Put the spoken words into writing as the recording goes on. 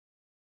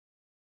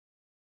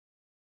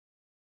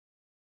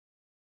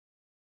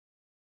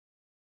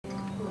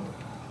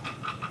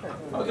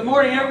Well, good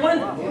morning, everyone.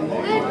 Good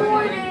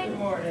morning. Good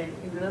morning.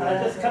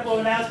 Just a couple of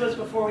announcements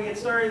before we get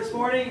started this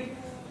morning.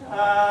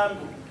 About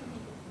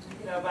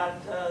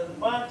the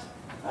month,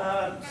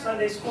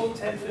 Sunday school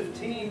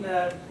 10:15.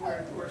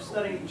 We're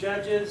studying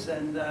Judges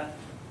and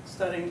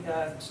started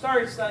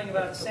studying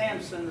about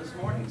Samson this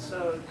morning.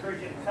 So I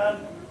encourage you to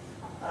come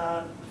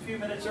a few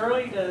minutes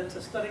early to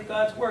study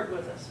God's Word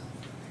with us.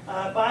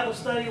 Bible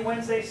study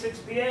Wednesday 6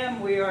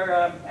 p.m. We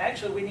are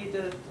we need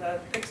to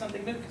pick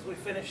something new because we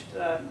finished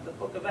the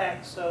book of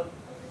Acts. So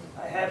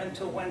I have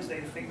until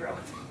Wednesday to figure out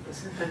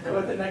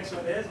what the next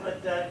one is.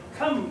 But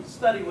come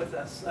study with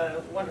us.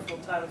 A wonderful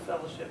time of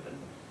fellowship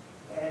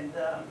and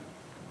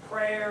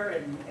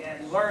prayer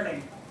and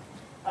learning.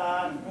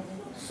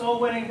 Soul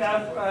winning.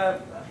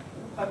 We're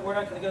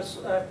not going to go.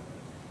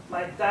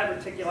 My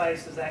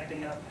diverticulitis is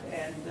acting up,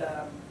 and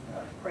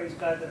praise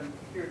God that I'm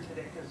here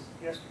today because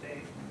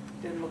yesterday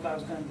didn't look like I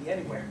was going to be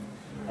anywhere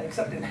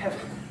except in heaven.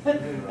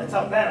 That's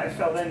how bad I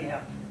felt anyhow.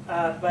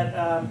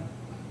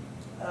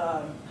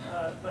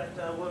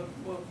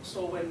 We'll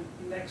soul win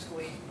next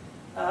week.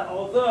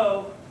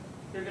 Although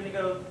you're going to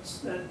go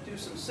do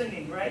some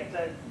singing, right?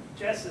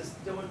 Jess is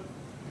doing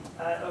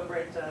over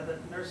at the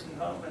nursing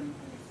home, and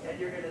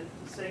you're going to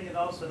sing, and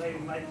also maybe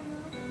might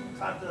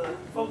talk to the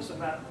folks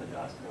about the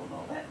gospel and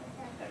all that.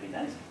 That'd be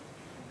nice.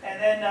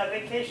 And then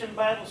Vacation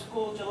Bible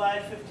School, July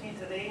 15th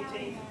to the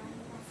 18th,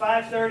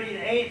 5:30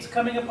 to 8 is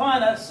coming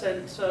upon us,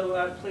 and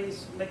so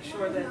please make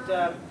sure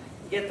that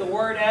you get the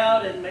word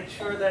out and make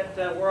sure that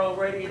we're all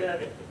ready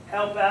to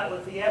help out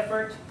with the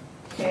effort.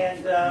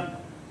 And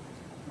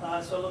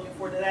so looking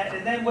forward to that.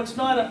 And then what's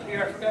not up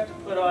here, I forgot to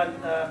put on,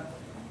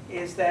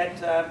 is that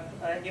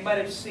you might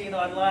have seen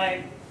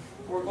online,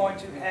 we're going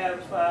to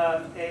have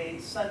a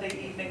Sunday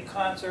evening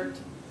concert,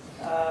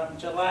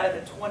 July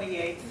the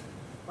 28th,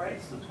 right?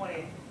 It's the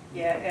 28th,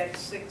 yeah, at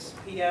 6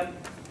 p.m.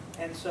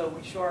 And so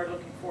we sure are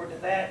looking forward to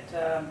that.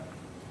 As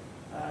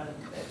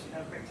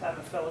great time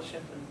of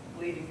fellowship and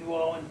leading you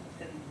all in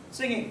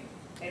singing.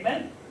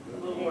 Amen?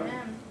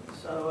 Amen.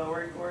 So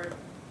we're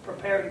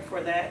preparing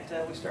for that.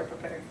 We start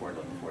preparing for it,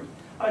 looking forward.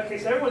 Okay,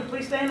 so everyone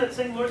please stand. Let's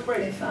sing Lord's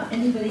Praise. If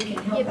anybody can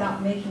help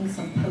out making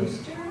some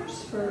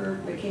posters for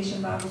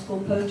Vacation Bible School,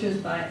 posters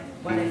by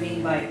what I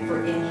mean by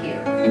for in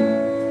here. I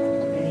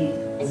need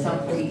some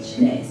for each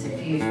day. So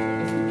if you've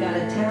got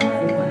a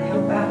talent and want to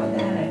help out with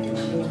that, I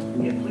appreciate it.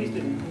 Yeah, please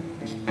do.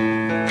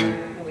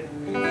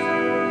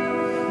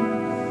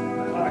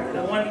 All right, I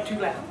don't want to be too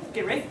loud.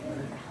 Get ready.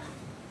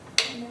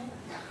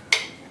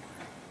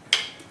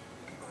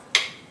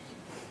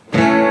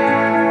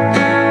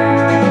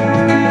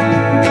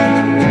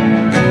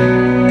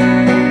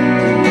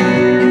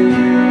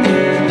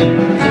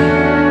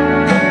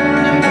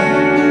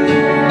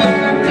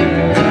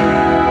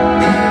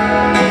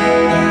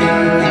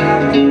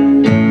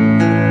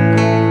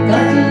 Like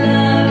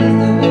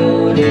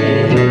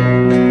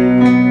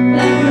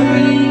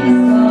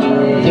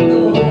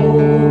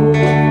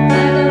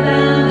a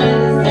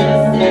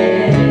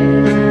mountain,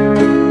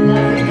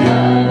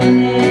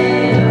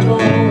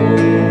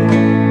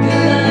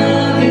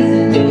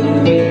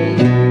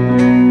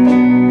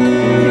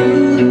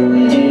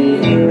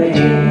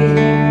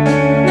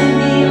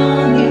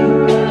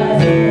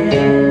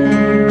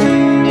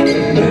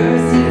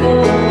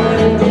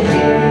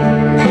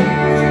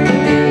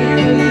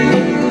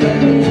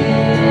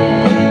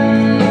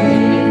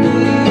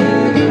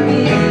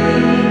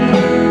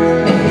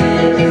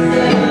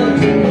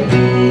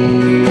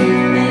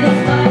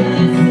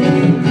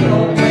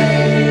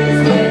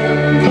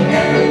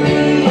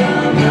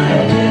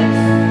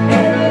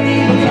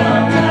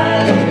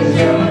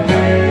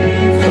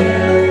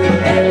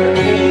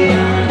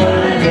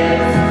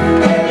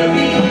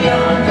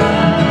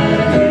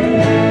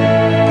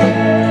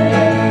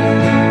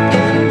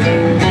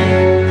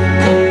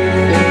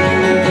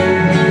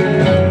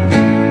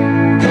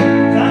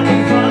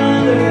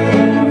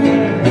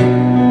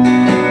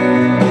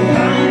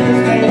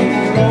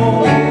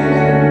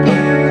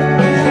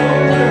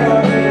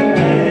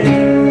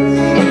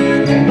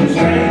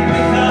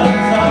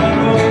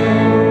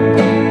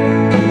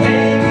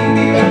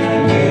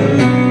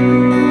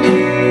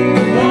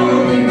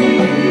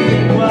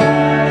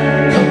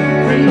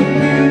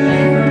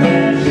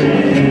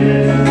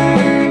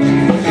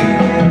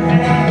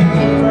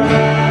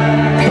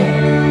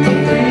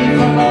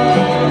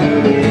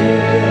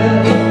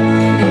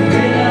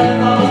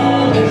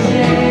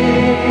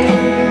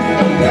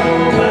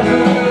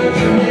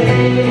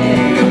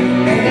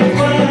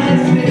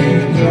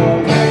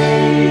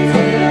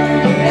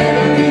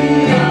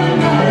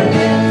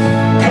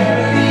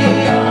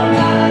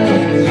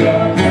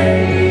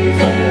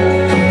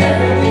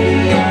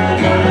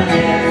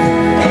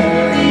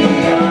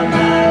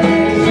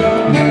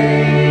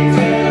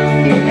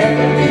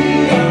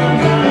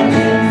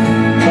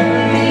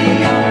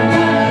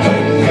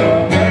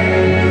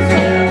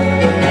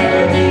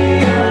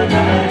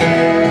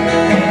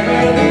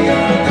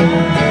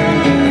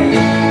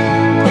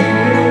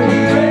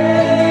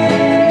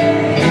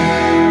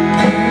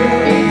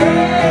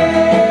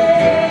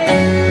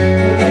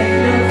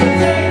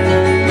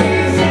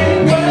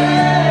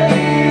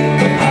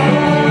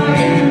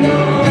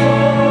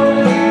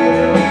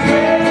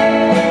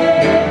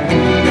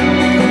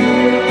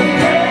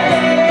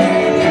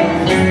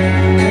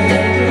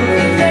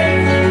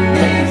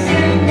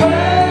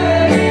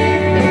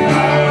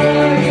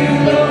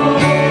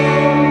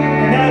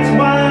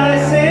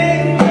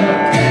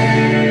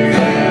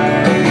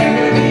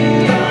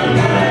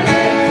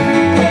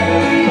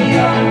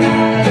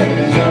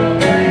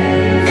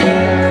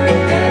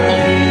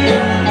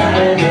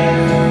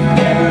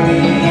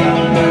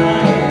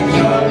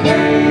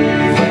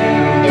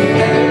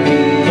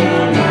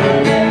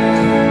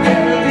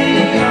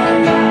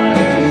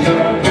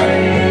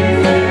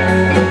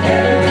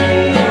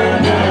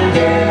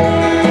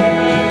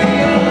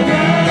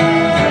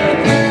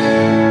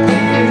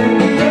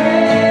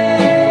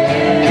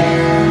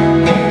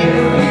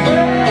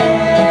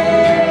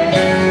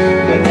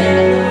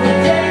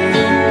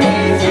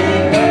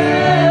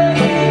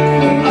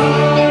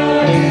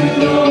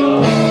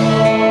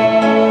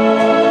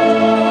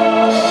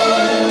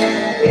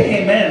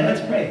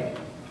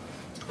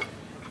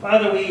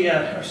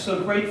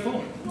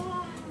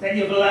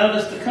 you have allowed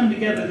us to come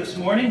together this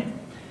morning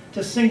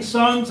to sing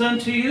songs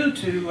unto you,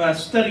 to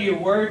study your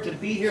word, to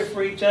be here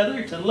for each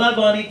other, to love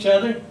on each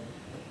other,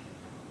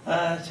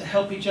 to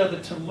help each other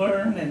to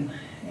learn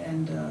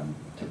and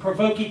to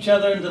provoke each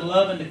other into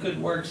love and to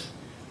good works.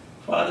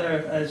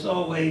 Father, as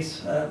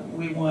always,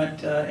 we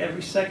want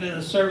every second of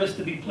the service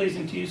to be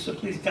pleasing to you, so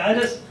please guide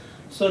us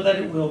so that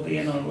it will be.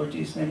 In our Lord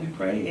Jesus' name we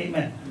pray.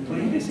 Amen.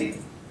 Please be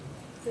seated.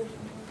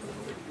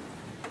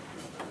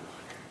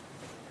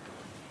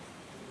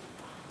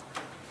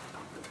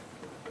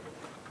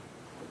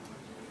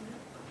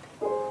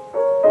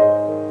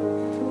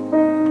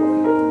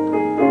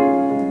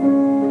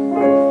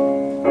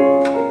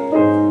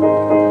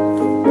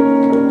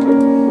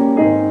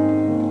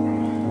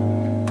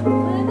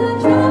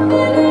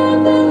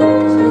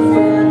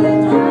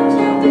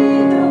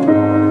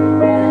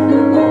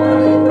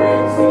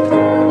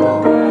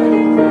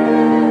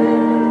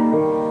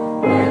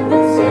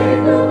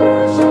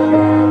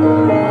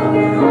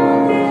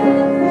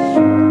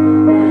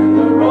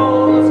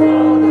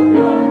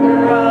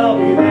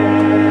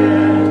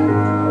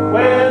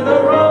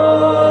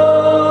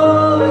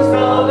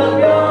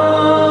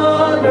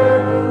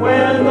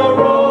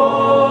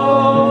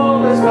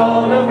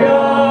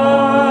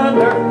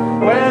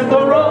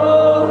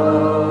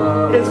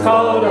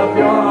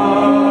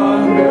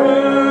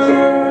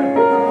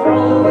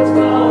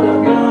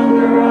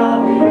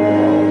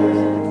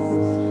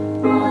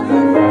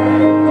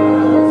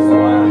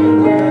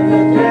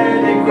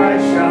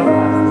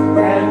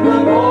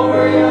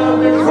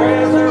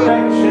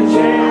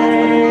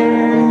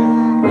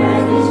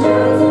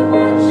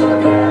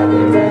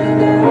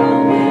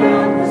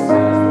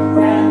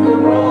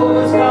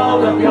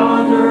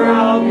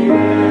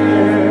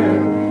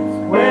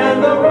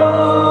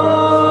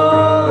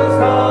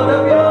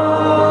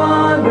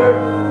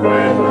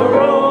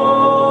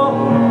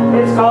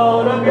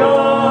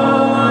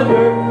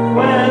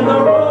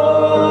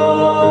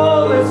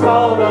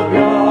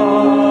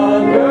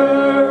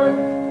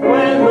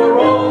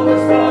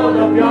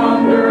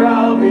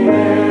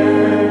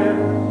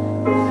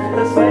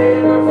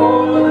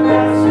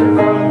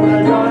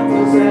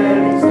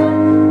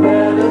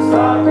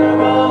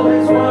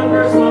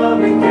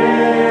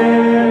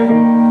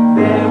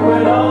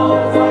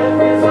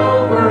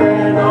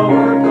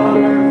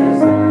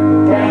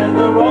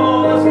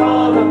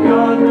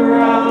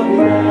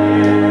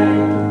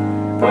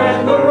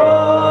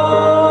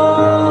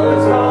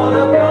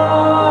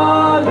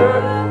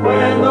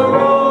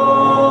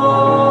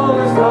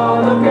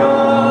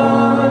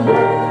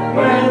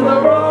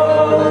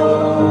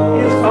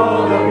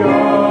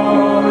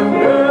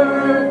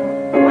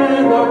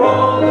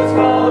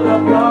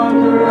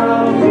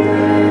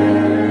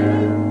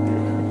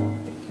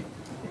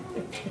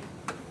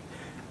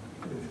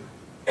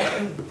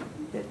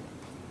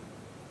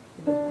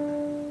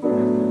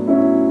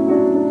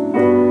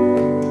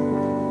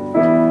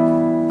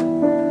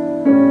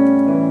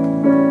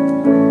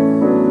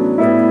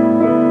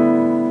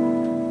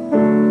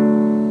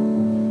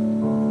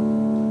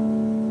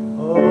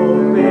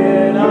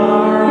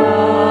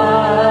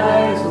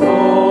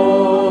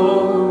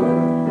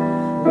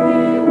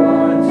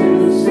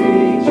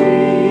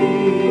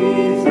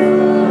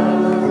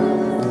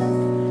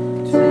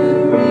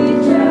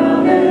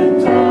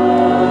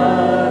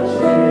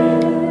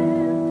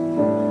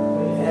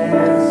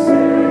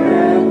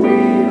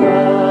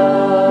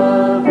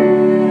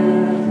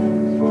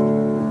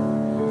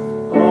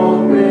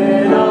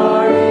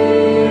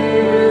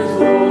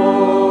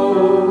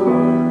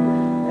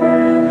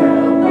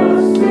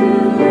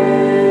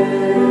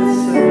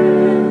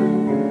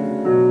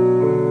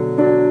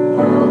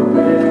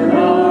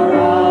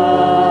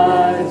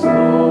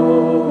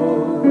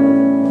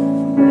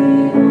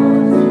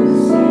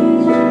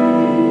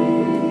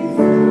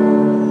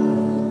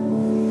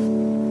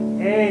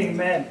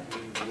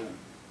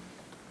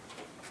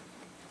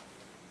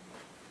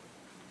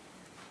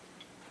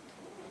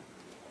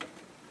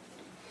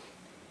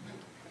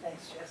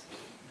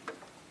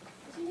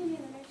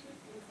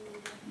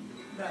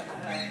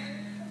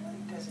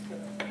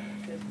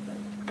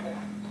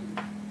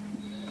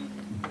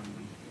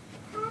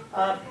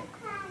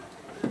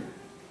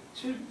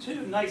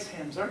 Two nice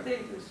hymns, aren't they?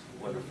 These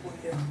wonderful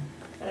hymns.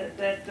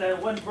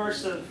 That one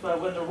verse of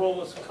when the roll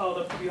was called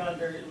up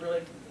yonder, it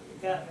really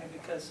got me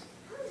because,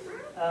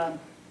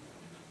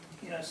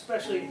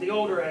 especially the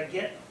older I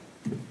get,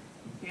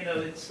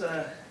 it's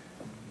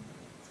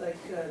like,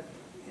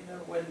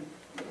 when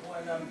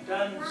I'm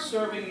done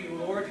serving you,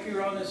 Lord,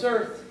 here on this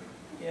earth,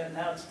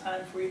 now it's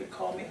time for you to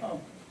call me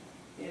home.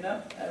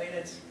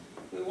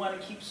 We want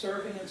to keep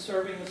serving and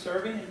serving and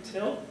serving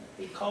until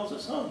He calls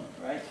us home,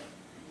 right?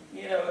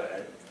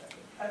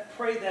 I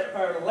pray that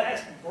our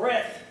last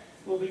breath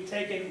will be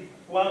taken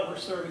while we're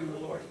serving the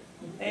Lord.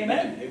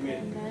 Amen?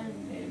 Amen.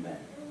 Amen.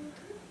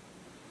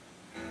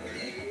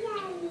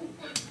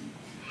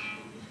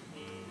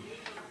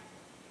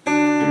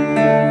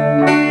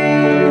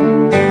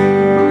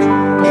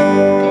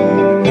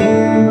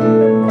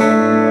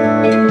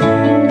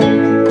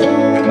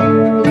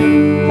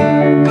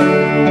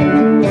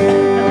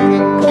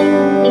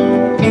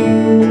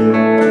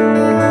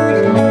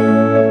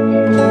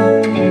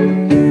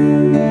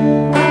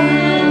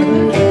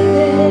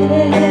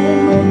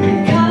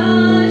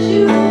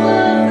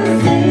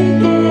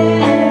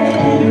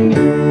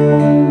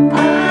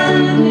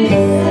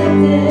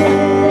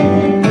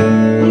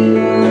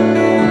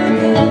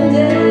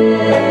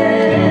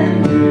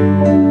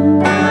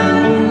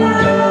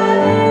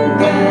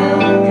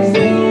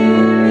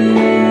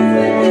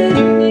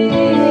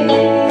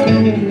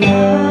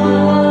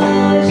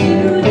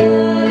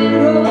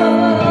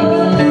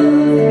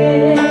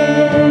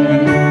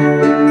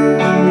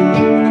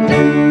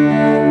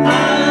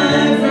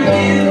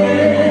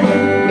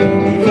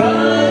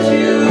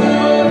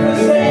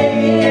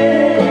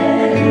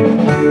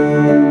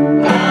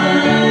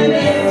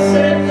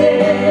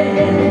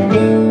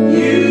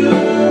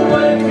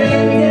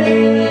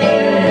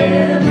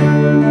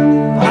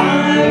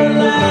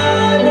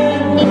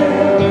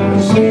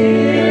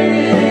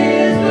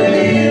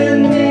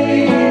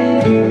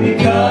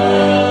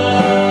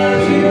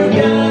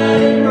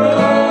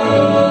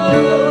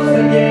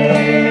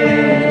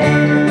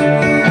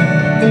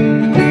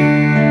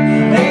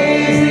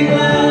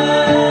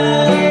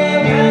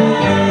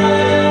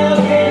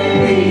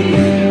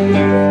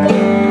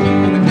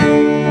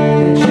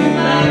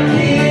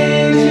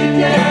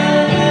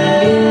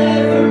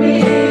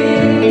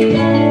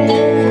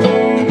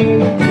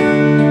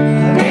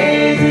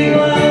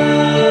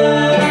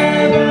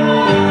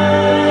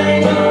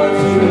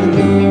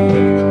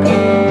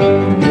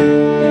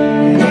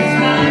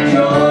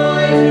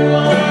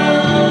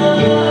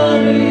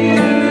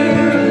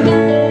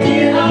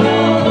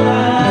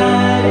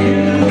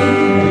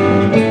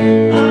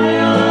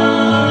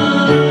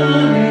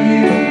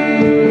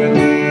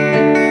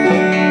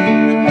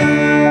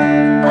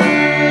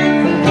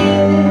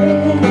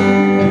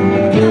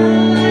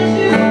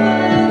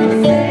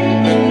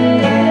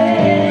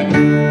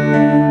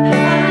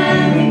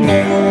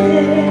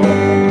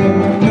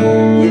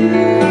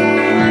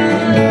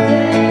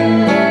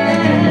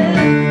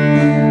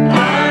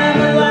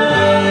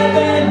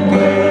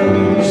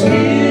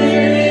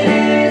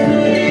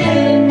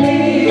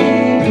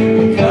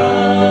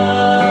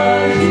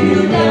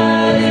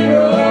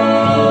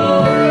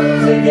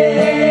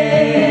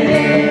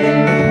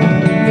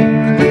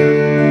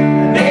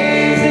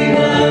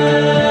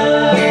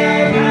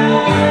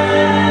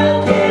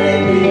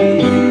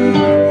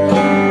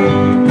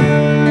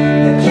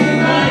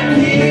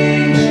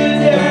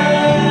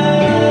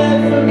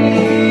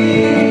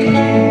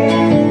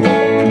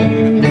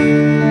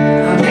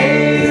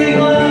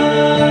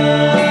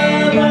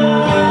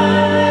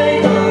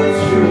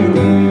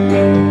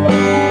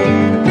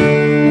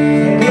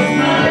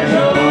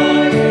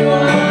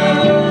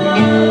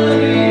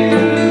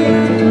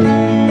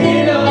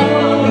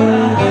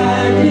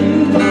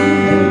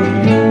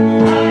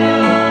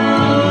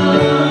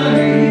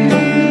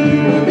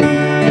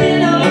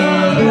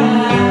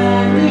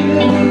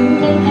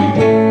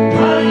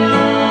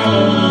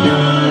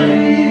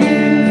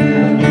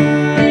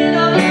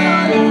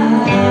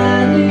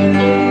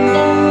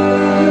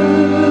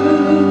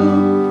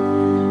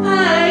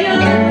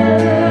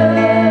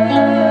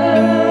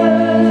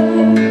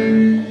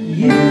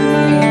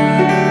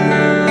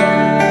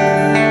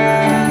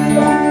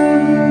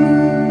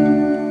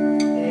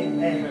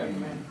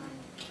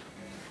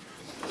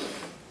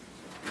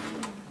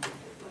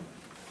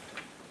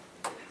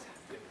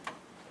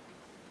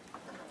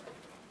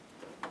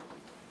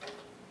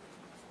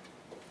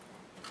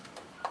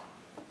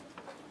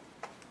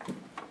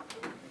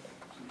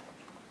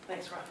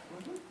 right.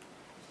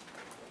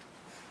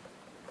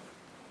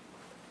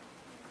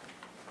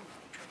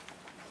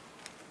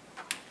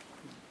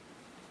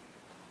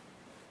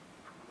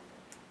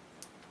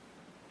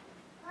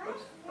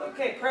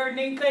 Okay, prayer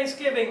need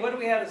Thanksgiving. What do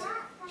we have?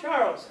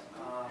 Charles.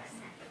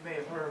 You may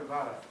have heard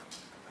about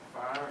a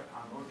fire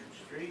on Orchard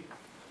Street.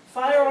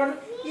 Fire on,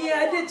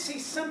 yeah, I did see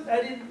some,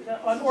 I didn't,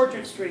 on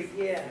Orchard Street,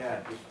 yeah.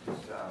 Yeah, this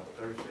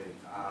Thursday.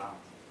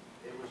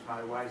 It was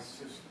my wife's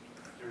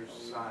sister's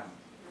son.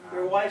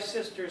 Your wife's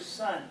sister's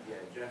son. Yeah,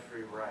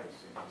 Jeffrey Rice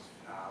and his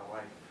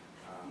wife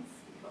and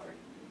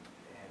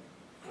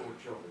 4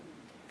 children.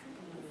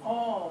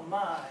 Oh,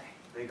 my.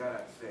 They got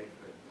out safe,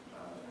 but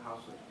the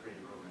house was pretty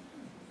ruined.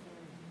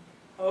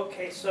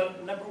 Okay, so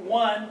number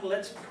one,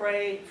 let's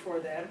pray for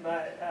them,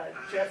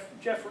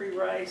 Jeffrey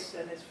Rice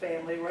and his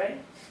family,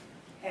 right?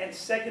 And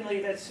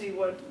secondly, let's see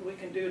what we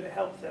can do to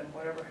help them,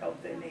 whatever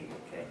help they need,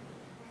 okay?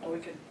 And we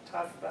can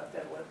talk about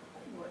that, what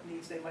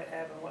needs they might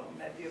have and what we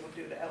might be able to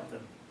do to help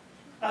them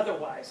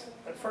otherwise.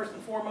 But first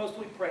and foremost,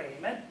 we pray,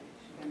 amen?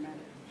 Amen.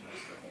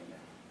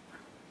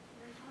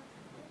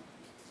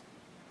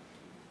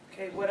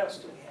 Okay, what else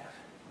do we have?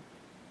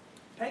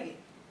 Peggy?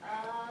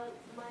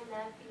 My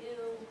nephew,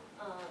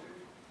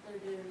 they're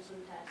doing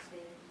some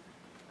testing.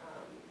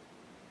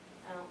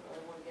 I don't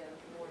really want to go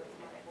much more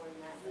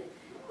than that, but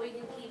we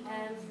can keep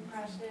him,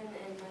 Preston,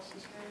 and my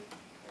sister.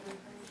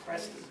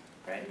 Preston,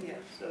 right, yeah,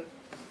 so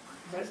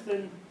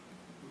Preston.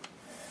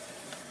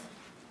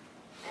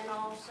 And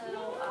also,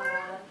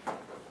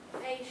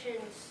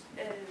 Patience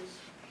is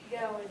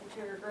going to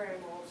her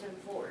grandma's in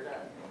Florida.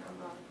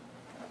 I'm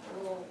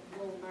a little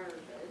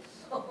nervous.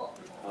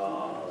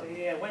 Oh,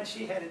 yeah, when's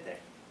she headed there?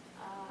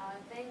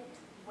 I think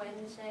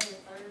Wednesday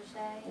or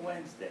Thursday.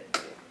 Wednesday.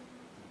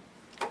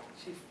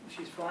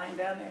 She's flying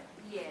down there?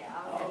 Yeah,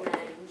 Oh. and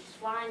then she's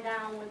flying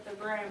down with the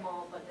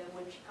grandma, but then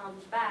when she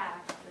comes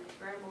back, the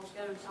grandma's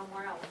going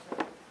somewhere else. So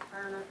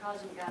her and her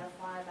cousin gotta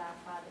fly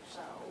back by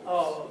themselves.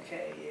 Oh,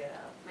 okay,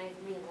 yeah.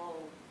 Made me a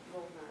little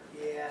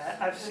nervous. Yeah,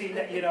 I've seen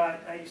that,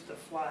 I used to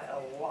fly a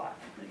lot,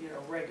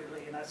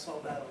 regularly, and I saw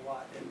that a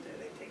lot, and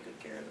they take good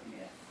care of them,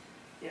 yeah.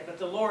 Yeah, but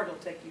the Lord will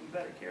take even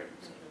better care of them.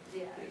 So,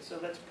 Yeah. so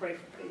let's pray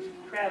for patience.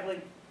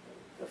 Traveling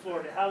to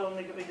Florida, how long are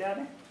they gonna be down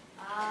there?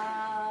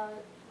 I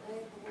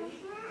think a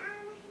week.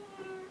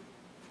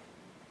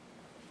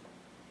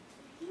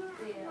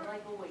 Yeah,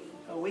 like a week.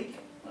 A week?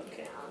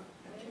 Okay.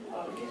 Yeah.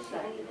 Okay.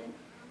 I think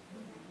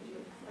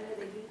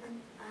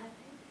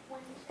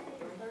Wednesday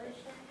or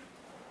Thursday.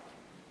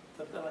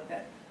 Something like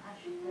that? I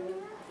should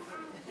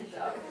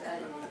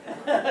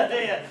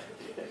Yeah.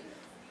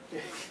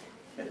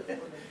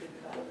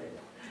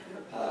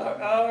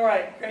 All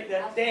right, great,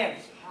 Dan.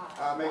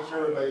 Make sure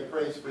everybody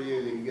prays for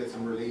you, that you get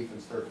some relief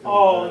and start feeling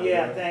Oh, better.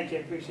 yeah, thank you,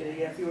 I appreciate it.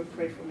 Yeah, if you would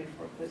pray for me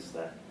for this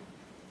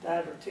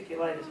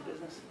diverticulitis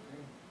business.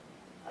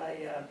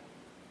 I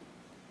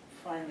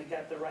finally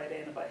got the right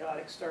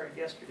antibiotics started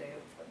yesterday.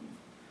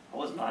 I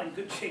was not in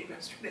good shape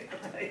yesterday, I'll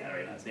tell you,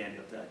 right now, Sandy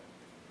will tell you.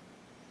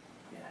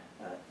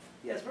 Yeah,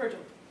 yes,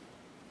 Virgil?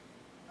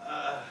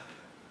 I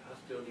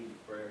still need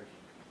prayers.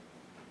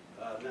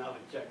 Now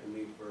they're checking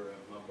me for,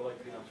 my blood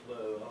count's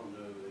low, I don't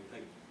know,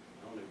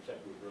 they're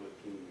checking me for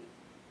leukemia.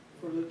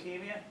 For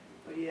leukemia?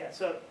 Oh, yeah,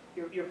 so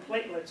your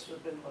platelets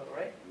have been low,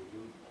 right?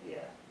 Mm-hmm.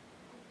 Yeah.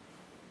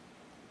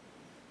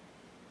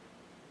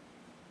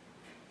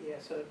 Yeah,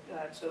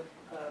 so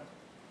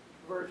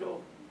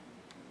Virgil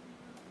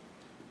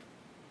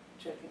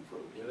checking for.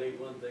 It ain't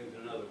one thing to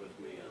another with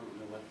me, I don't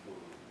know what's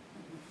going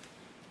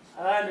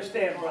on. I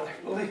understand, brother,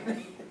 believe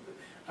me.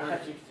 I'm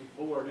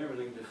 64 and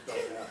everything just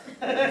started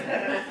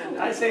out.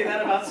 I say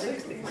that about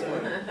 60, so.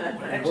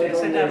 Actually, I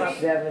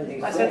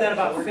said that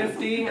about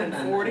 50 and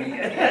 40.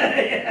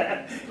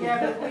 Yeah.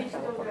 Yeah, but we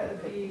still gotta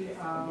be,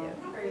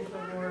 praise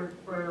the Lord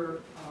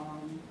for,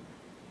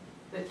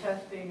 the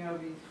testing of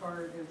his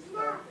heart and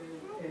stuff,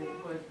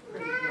 it was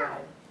pretty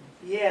good.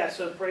 Yeah,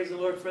 so praise the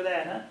Lord for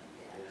that, huh?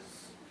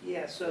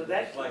 Yeah, so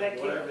that It's like came.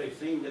 whatever they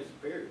seen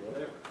disappeared,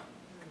 whatever.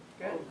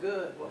 Oh,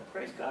 good, well,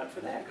 praise God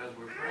for that. Because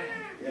we're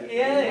praying.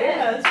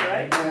 Yeah, that's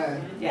right.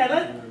 Yeah.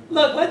 Yeah,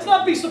 let's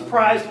not be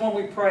surprised when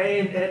we pray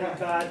and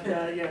God,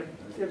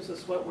 gives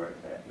us what we're.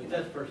 But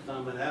that's the first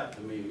time it happened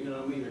to me, you know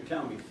what I mean? They're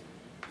telling me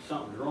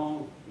something's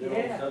wrong, then all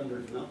of Yeah. a sudden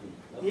there's nothing.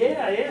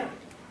 Yeah.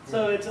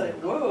 So it's like,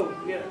 whoa,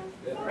 yeah,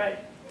 Yeah. right.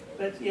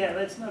 But yeah,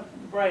 that's not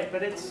right,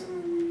 but it's,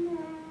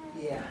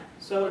 yeah.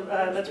 So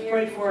let's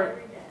pray for,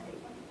 Every day.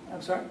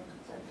 I'm sorry? Is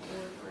that the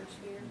word for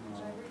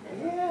experience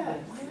every day?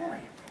 Yeah.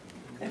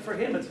 And for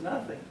him, it's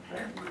nothing,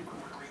 right?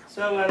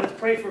 So let's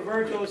pray for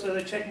Virgil, so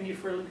they're checking you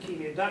for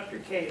leukemia. Dr.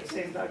 K, the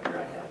same doctor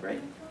I have,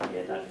 right?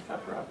 Yeah, Dr.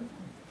 Copperop.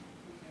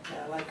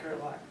 Yeah, I like her a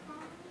lot.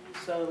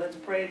 So let's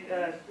pray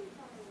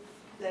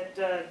that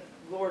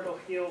Lord will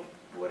heal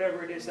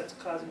whatever it is that's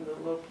causing the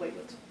low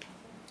platelets.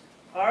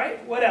 All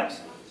right, what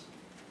else?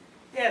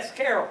 Yes,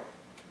 Carol.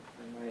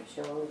 On my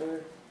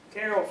shoulder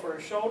Carol for her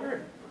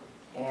shoulder.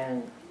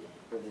 and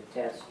for the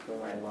test for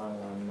my lung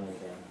on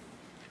Monday.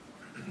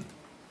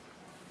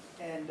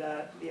 And,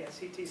 yeah,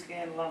 CT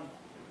scan lung.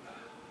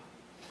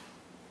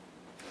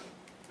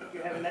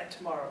 You're having that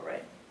tomorrow,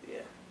 right? Yeah.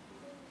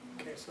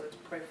 Okay, so let's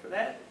pray for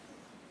that.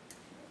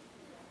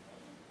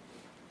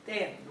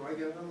 Dan. Do I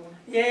get another one?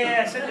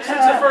 Yeah,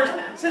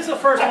 since the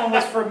first one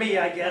was for me,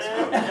 I guess.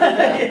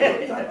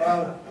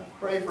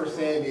 Pray for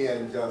Sandy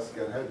and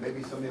Jessica.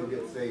 Maybe somebody will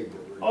get saved.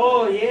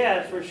 Oh,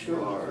 yeah, for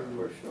sure,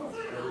 for sure.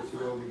 Whoever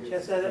too old to get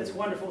Jess, that's a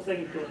wonderful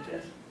thing you're doing,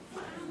 Jess.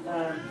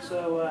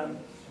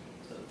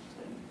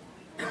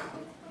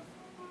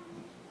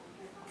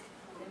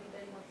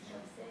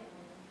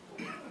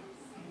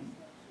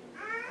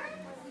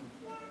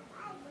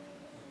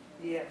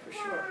 Yeah, for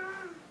sure.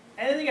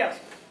 Anything else?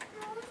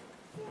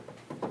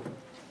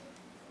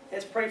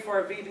 Let's pray for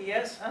our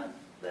VBS, huh?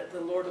 That the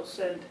Lord will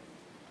send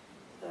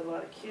a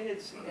lot of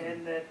kids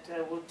and that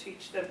we'll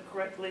teach them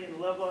correctly and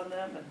love on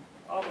them and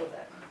all of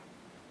that.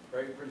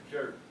 Pray for the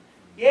church.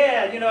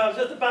 Yeah, I was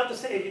just about to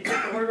say, you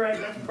took the word right.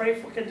 Let's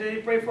continue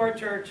to pray for our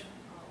church,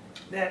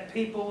 that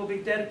people will be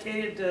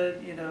dedicated to,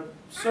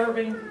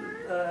 serving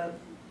the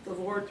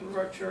Lord through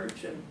our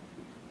church and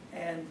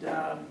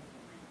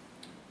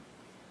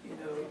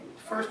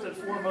first and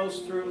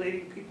foremost through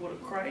leading people to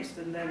Christ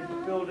and then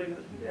building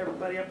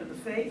everybody up in the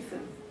faith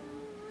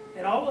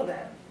and all of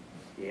that.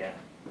 Yeah.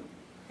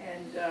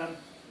 And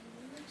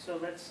so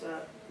let's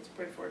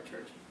pray for our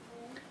church.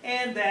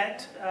 And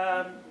that,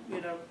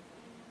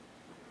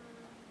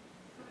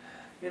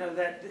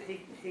 that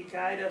he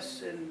guide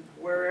us in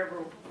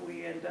wherever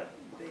we end up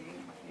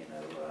being,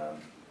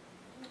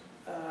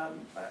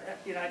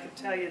 I can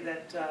tell you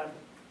that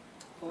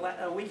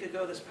a week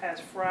ago this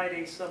past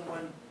Friday,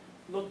 someone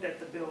looked at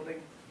the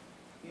building,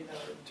 in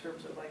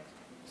terms of like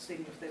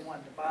seeing if they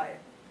wanted to buy it.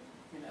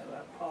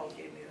 Paul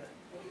gave me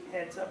the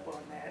heads up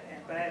on that,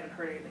 but I haven't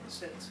heard anything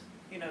since.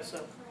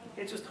 So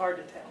it's just hard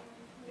to tell.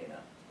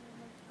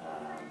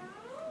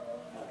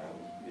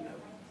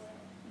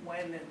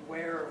 When and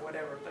where or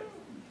whatever, but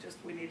just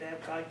we need to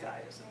have God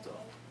guide us. That's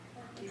all.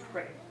 Keep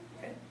praying,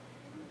 okay?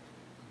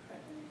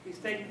 He's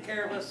taking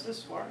care of us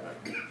this far.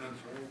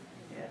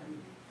 Yeah.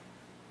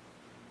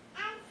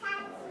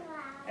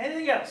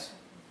 Anything else?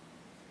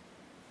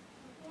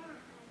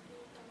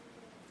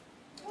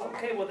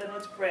 Okay, well then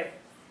let's pray.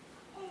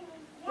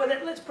 Well,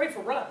 then let's pray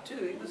for Rob too.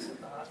 He was in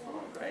the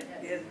hospital, right?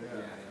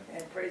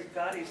 And praise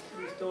God, he's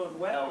doing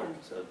well, and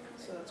so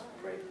let's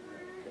pray.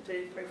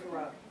 Continue to pray for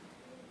Rob.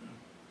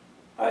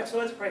 All right, so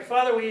let's pray.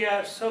 Father, we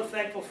are so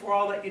thankful for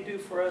all that you do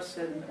for us,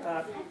 and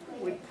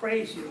we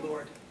praise you,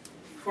 Lord,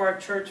 for our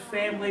church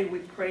family. We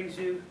praise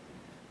you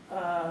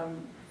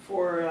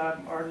for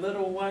our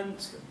little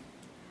ones, and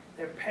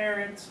their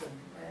parents,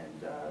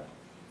 and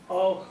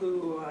all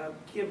who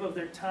give of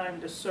their time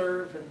to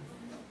serve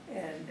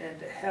and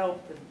to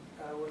help and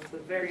with the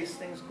various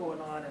things going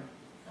on.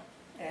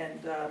 And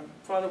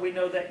Father, we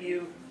know that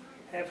you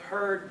have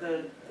heard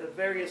the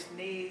various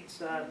needs,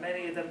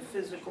 many of them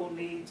physical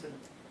needs,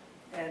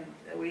 and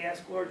we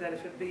ask, Lord, that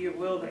if it be your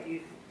will, that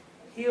you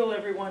heal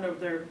every one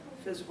of their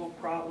physical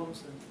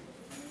problems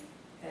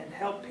and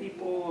help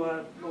people,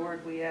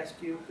 Lord, we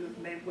ask you, who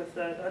maybe with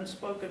the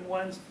unspoken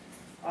ones,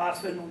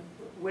 often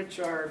which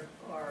are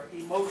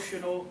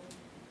emotional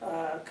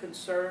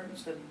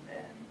concerns and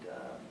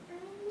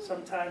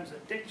sometimes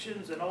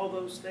addictions and all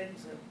those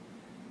things. And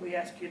we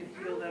ask you to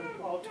heal them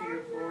all to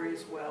your glory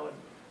as well. And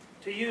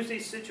to use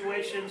these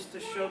situations to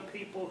show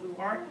people who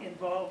are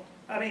involved,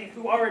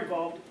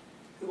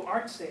 who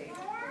aren't saved,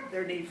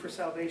 their need for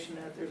salvation,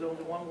 and that there's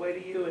only one way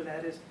to you, and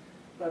that is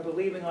by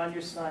believing on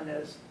your Son,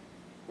 as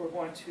we're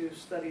going to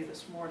study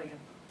this morning.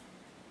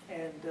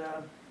 And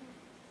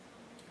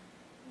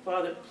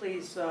Father,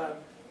 please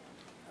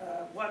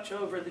watch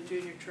over the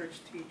junior church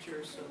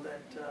teachers so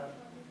that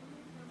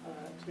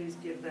please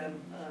give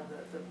them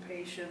the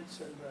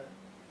patience and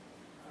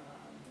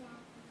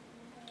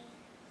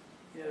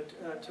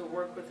to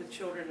work with the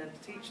children and to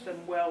teach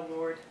them well,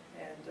 Lord,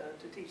 and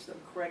to teach them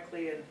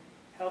correctly and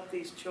help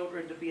these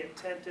children to be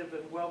attentive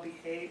and well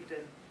behaved.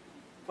 And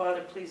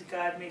Father, please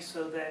guide me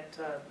so that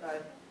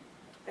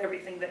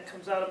everything that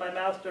comes out of my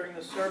mouth during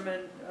the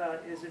sermon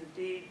is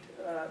indeed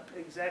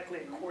exactly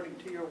according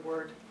to your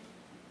word,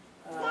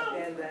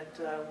 and that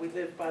we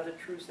live by the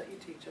truths that you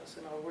teach us.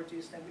 In our Lord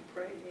Jesus' name we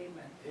pray.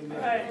 Amen. Amen.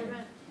 All right.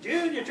 Amen.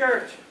 Junior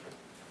church.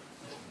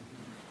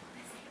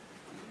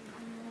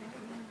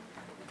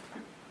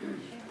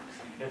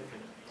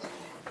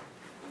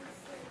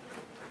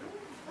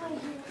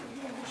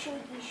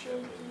 Shaky,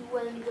 shaky,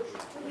 when the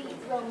feet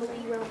rumbly,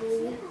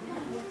 rumbly,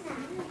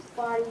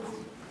 bodies.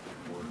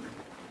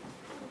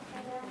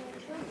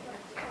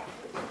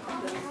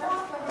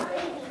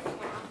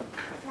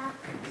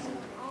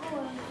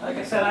 Like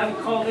I said, I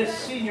would call this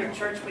senior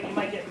church, but you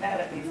might get mad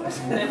at me if I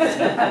said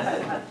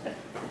it.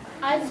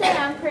 I'd say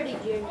I'm pretty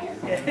junior.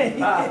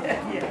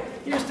 Yeah,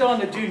 you're still on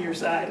the junior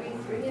side.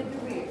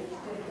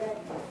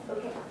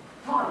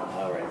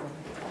 All right.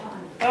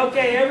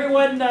 Okay,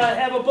 everyone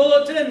have a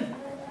bulletin,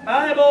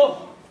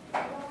 Bible.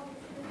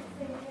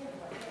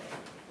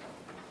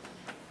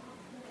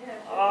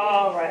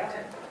 All right.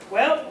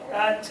 Well,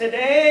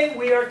 today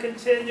we are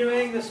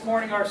continuing this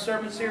morning our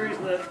sermon series,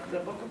 the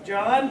book of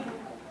John.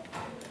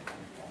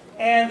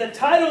 And the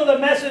title of the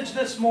message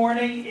this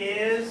morning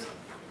is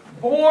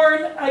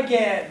Born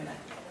Again.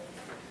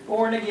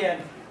 Born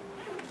Again.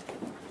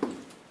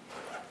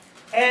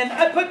 And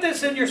I put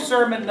this in your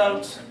sermon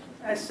notes.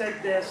 I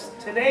said this: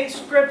 today's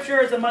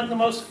scripture is among the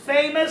most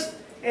famous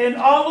in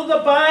all of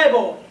the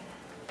Bible.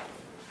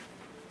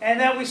 And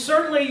that we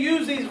certainly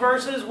use these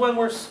verses when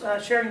we're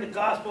sharing the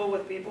gospel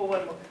with people,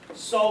 when we're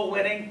soul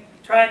winning,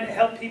 trying to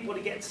help people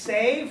to get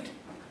saved.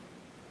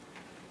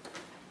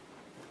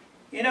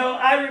 You know,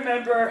 I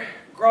remember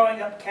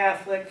growing up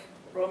Catholic,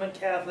 Roman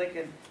Catholic,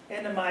 and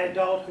into my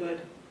adulthood,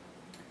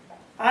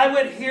 I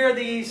would hear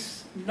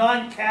these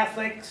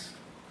non-Catholics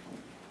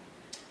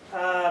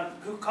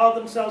who called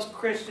themselves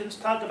Christians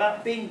talk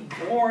about being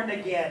born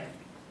again,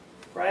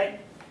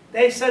 right?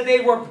 They said they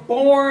were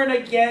born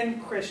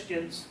again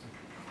Christians.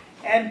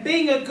 And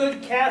being a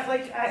good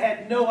Catholic, I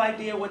had no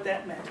idea what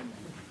that meant.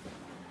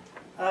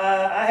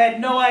 I had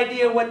no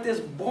idea what this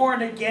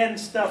born again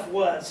stuff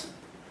was.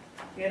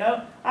 You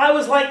know, I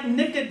was like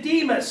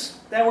Nicodemus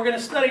that we're going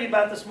to study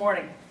about this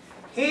morning.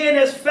 He and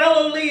his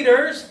fellow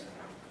leaders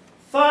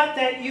thought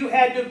that you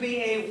had to be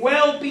a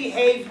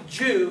well-behaved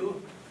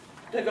Jew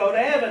to go to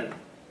heaven.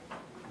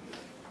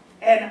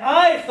 And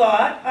I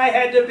thought I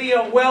had to be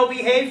a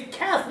well-behaved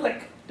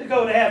Catholic to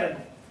go to heaven.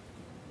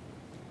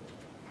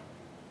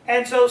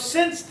 And so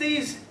since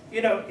these,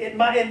 you know, in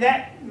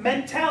that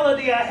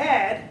mentality I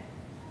had,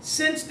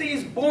 since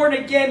these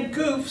born-again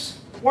goofs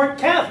weren't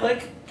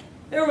Catholic,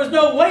 there was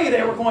no way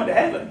they were going to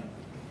heaven.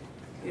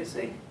 You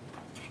see?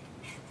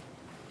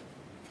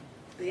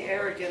 The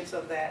arrogance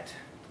of that.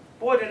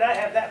 Boy, did I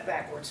have that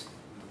backwards.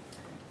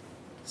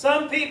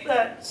 Some people,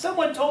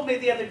 someone told me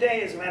the other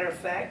day, as a matter of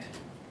fact,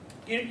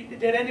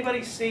 did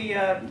anybody see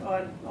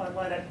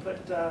online I put,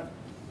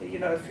 you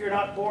know, if you're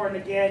not born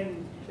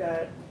again,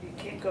 you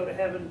can't go to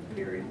heaven,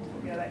 period.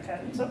 You know, that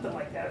kind of, something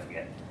like that, I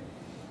forget.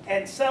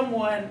 And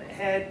someone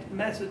had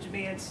messaged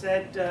me and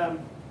said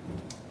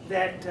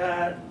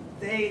that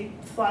they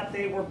thought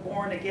they were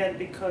born again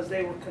because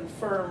they were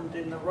confirmed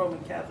in the Roman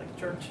Catholic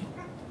Church.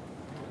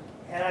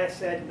 And I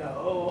said, no,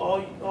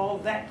 all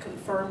that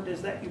confirmed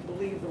is that you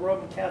believe the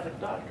Roman Catholic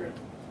doctrine.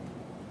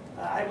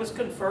 I was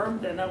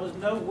confirmed, and I was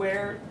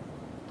nowhere,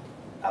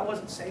 I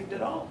wasn't saved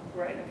at all,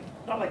 right? I mean,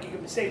 not like you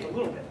could be saved a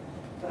little bit,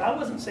 but I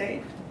wasn't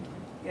saved.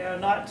 You know,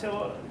 not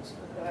till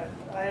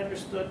I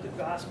understood the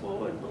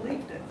gospel and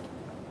believed it.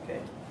 Okay,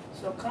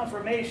 so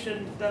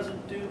confirmation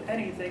doesn't do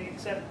anything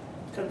except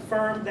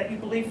confirm that you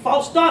believe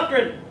false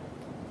doctrine.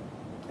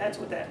 That's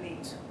what that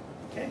means.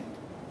 Okay.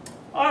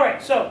 All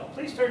right, so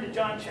please turn to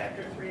John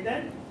chapter 3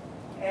 then,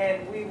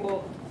 and we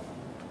will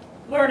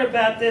learn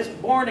about this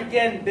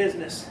born-again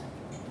business.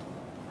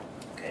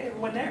 Okay,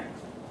 everyone there?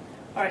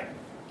 All right,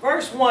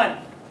 verse 1.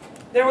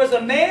 There was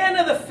a man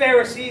of the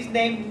Pharisees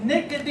named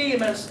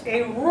Nicodemus,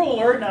 a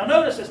ruler, now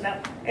notice this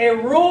now, a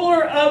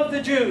ruler of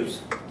the Jews.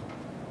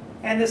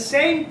 And the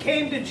same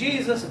came to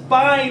Jesus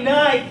by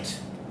night,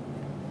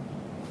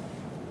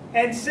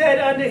 and said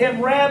unto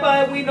him,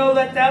 Rabbi, we know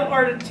that thou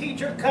art a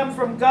teacher come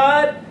from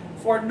God,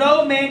 for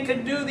no man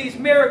can do these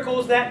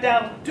miracles that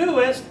thou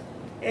doest,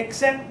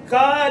 except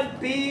God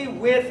be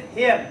with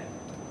him.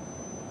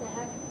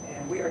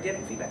 And we are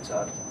getting feedback,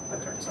 so I'll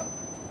turn this on.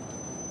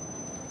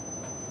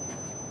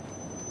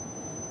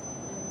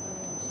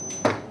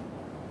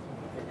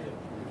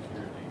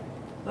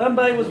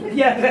 Somebody was,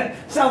 yeah,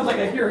 that sounds like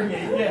a hearing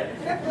aid, yeah.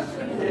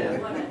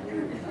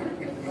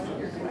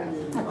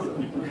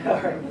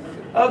 All right.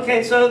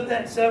 Okay,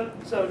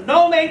 so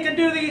no man can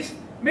do these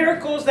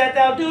miracles that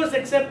thou doest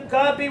except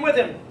God be with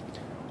him.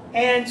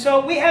 And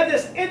so we have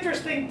this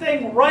interesting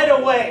thing right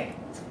away.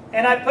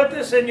 And I put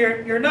this in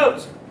your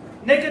notes.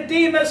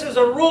 Nicodemus is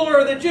a ruler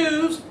of the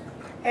Jews,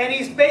 and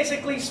he's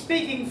basically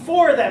speaking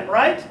for them,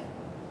 right?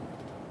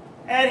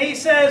 And he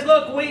says,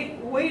 look,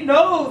 we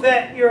know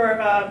that you're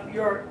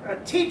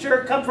a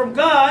teacher come from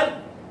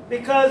God,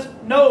 because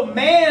no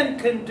man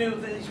can do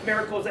these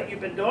miracles that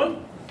you've been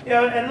doing, you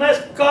know,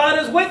 unless God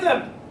is with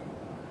them.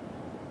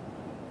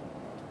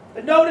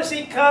 But notice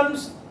he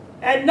comes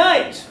at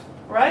night,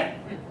 right?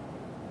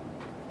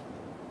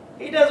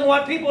 He doesn't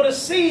want people to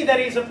see that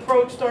he's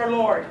approached our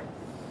Lord.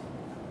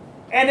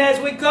 And as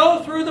we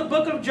go through the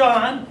book of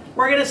John,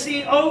 we're going to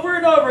see over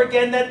and over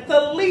again that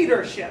the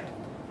leadership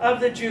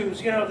of the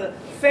Jews, you know, the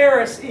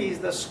Pharisees,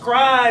 the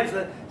scribes,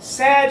 the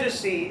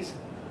Sadducees,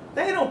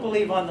 they don't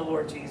believe on the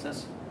Lord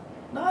Jesus.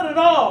 Not at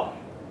all.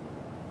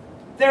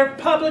 They're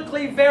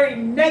publicly very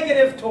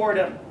negative toward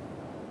him.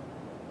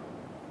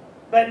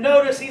 But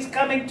notice he's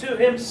coming to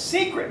him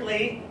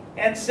secretly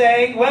and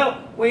saying,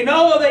 well, we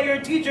know that you're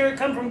a teacher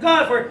come from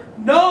God, for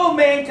no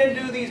man can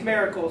do these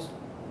miracles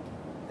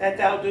that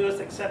thou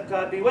doest except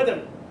God be with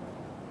him.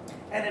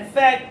 And in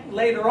fact,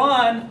 later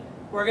on,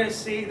 we're going to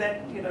see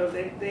that, you know,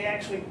 they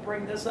actually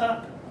bring this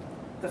up.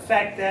 The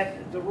fact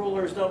that the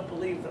rulers don't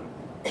believe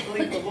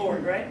the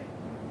Lord, right?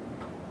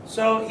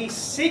 So he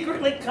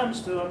secretly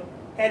comes to him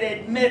and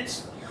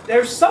admits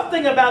there's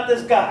something about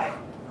this guy.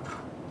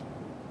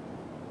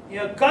 You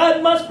know,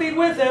 God must be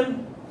with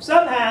him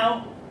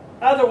somehow,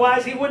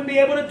 otherwise he wouldn't be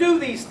able to do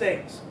these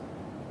things.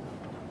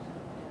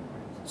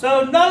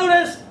 So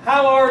notice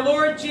how our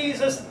Lord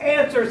Jesus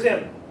answers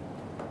him.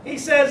 He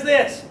says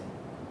this,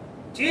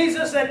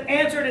 Jesus had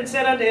answered and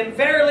said unto him,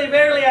 Verily,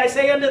 verily, I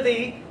say unto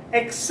thee,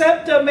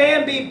 except a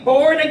man be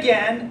born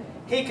again,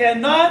 he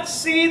cannot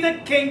see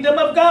the kingdom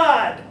of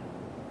God.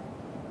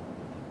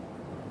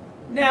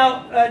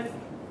 Now,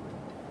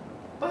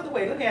 by the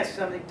way, let me ask you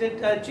something.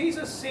 Did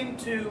Jesus seem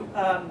to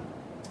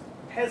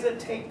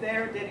hesitate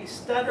there? Did he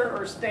stutter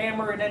or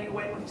stammer in any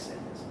way when he said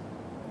this?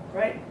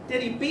 Right?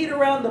 Did he beat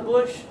around the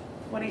bush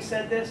when he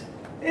said this?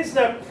 This is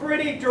a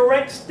pretty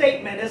direct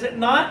statement, is it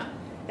not?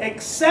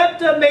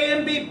 Except a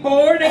man be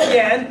born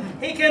again,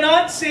 he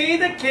cannot see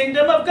the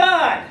kingdom of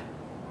God.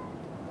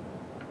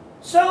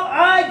 So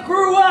I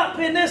grew up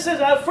in this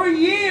for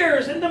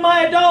years into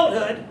my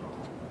adulthood.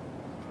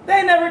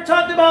 They never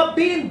talked about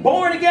being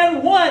born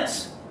again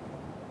once,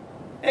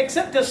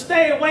 except to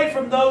stay away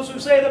from those who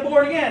say they're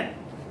born again.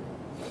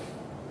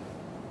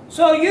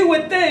 So you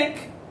would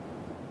think,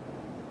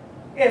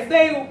 if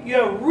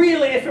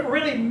it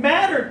really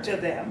mattered to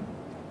them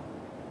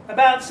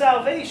about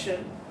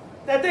salvation,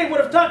 that they would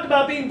have talked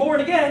about being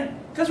born again,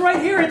 because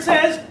right here it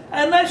says,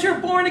 unless you're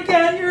born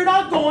again, you're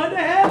not going to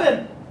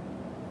heaven.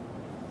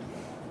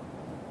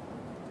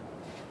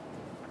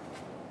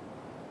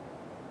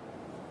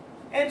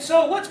 And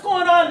so what's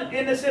going on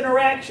in this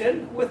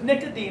interaction with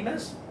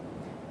Nicodemus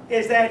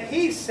is that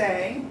he's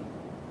saying,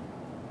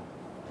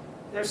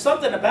 there's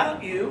something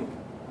about you,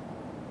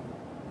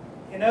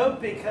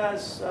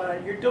 because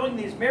you're doing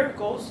these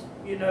miracles,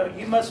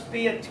 you must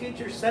be a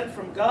teacher sent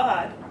from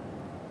God.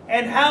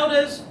 And how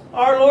does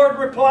our Lord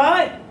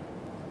reply?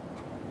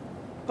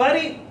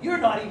 Buddy, you're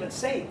not even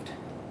saved.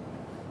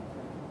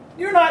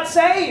 You're not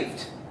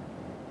saved.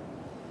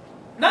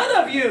 None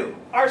of you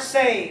are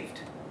saved.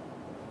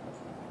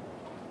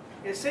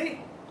 You see?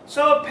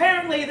 So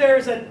apparently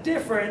there's a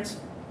difference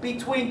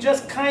between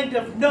just kind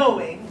of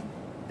knowing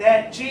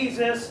that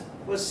Jesus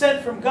was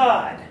sent from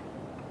God,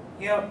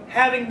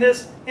 having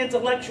this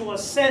intellectual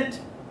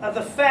assent of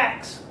the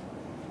facts,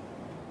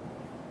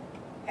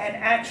 and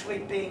actually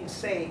being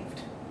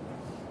saved.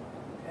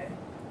 Okay?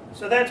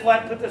 So that's why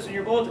I put this in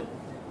your bulletin.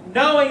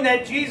 Knowing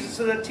that Jesus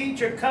is a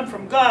teacher come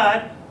from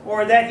God,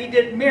 or that he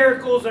did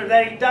miracles, or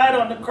that he died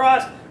on the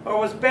cross, or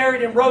was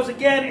buried and rose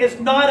again is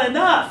not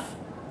enough.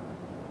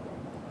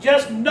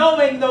 Just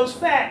knowing those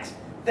facts.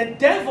 The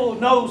devil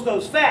knows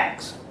those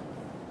facts.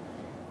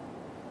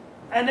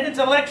 An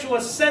intellectual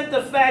assent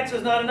to facts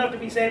is not enough to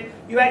be saved.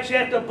 You actually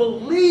have to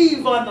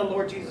believe on the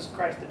Lord Jesus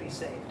Christ to be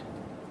saved.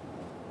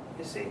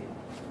 You see?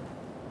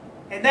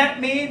 And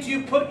that means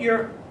you put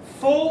your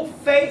full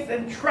faith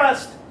and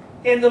trust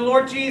in the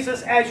Lord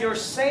Jesus as your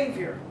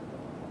Savior.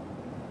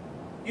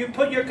 You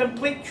put your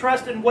complete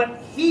trust in what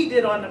He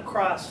did on the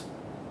cross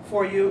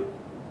for you,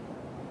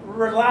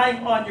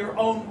 relying on your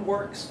own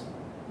works.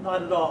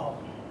 Not at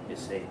all, you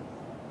see.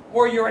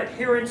 Or your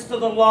adherence to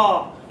the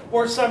law,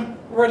 or some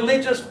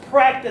religious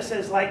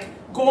practices like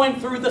going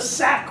through the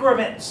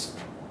sacraments.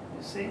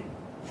 You see?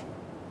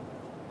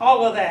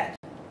 All of that.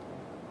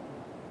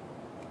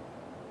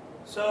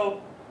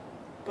 So,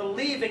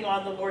 believing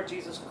on the Lord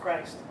Jesus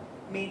Christ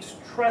means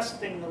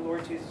trusting the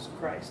Lord Jesus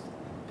Christ.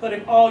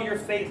 Putting all your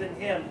faith in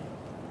Him.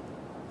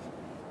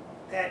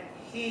 That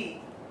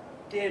He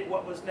did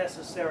what was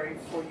necessary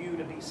for you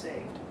to be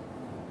saved.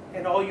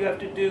 And all you have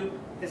to do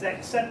is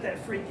accept that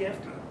free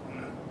gift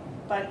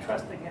by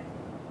trusting Him.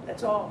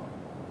 That's all.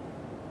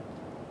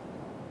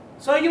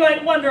 So you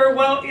might wonder,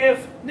 well,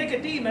 if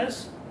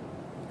Nicodemus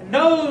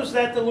knows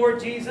that the Lord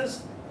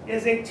Jesus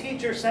is a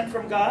teacher sent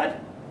from God,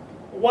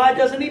 why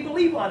doesn't he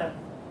believe on Him?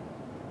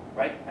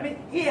 Right? I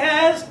mean, he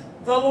has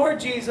the Lord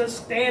Jesus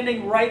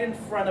standing right in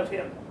front of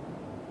him.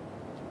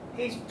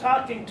 He's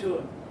talking to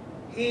him.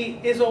 He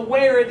is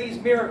aware of these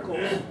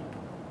miracles.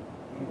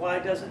 Why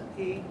doesn't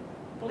he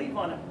believe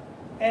on Him?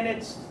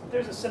 And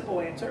there's a simple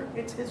answer.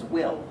 It's his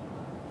will.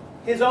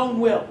 His own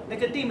will.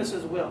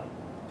 Nicodemus' will.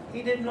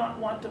 He did not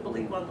want to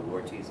believe on the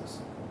Lord Jesus.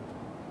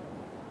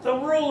 The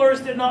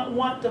rulers did not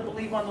want to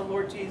believe on the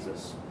Lord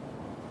Jesus.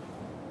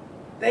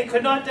 They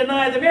could not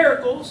deny the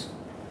miracles,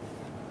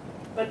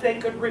 but they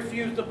could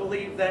refuse to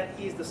believe that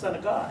He's the Son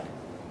of God.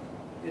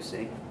 You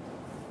see?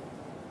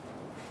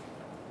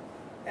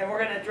 And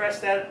we're going to address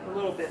that a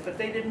little bit. But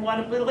they didn't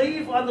want to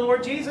believe on the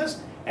Lord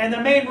Jesus. And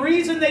the main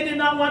reason they did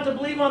not want to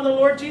believe on the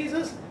Lord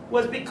Jesus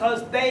was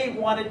because they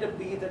wanted to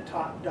be the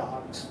top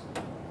dogs.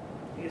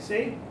 You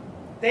see?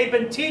 They've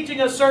been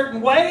teaching a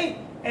certain way,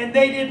 and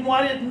they didn't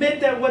want to admit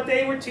that what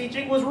they were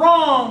teaching was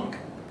wrong.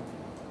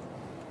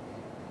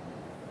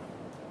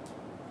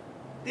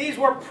 These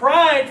were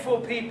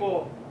prideful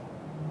people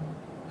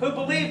who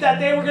believed that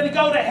they were going to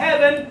go to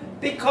heaven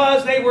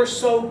because they were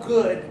so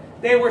good.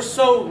 They were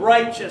so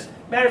righteous.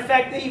 Matter of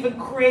fact, they even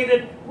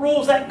created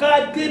rules that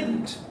God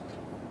didn't,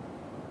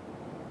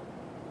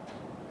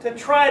 to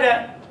try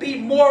to be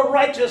more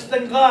righteous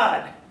than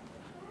God.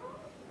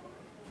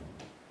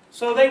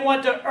 So they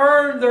want to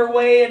earn their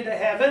way into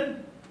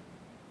heaven.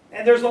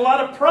 And there's a lot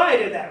of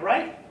pride in that,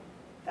 right?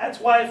 That's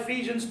why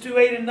Ephesians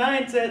 2:8 and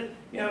 9 said,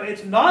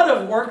 it's not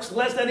of works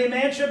lest any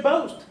man should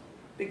boast.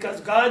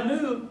 Because God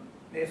knew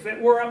if it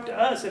were up to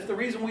us, if the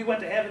reason we went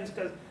to heaven is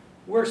because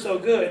we're so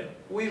good,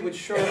 we would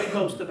surely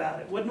boast about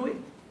it, wouldn't we?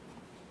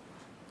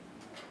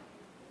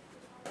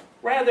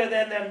 Rather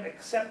than them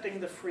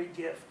accepting the free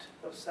gift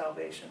of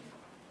salvation.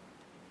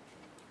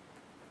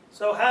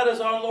 So how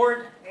does our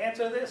Lord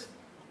answer this?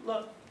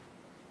 Look,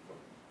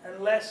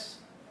 unless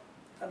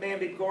a man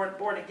be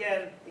born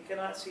again, he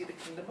cannot see the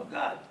kingdom of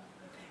God.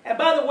 And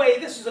by the way,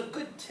 this is a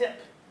good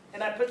tip,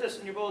 and I put this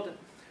in your bulletin.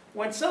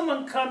 When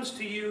someone comes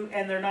to you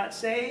and they're not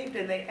saved,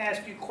 and they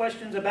ask you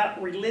questions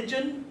about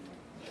religion,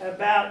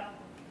 about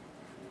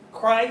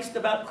Christ,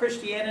 about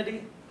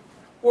Christianity,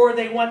 or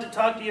they want to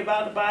talk to you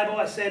about the Bible,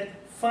 I said,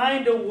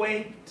 find a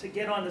way to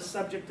get on the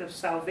subject of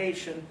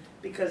salvation,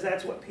 because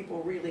that's what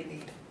people really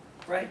need,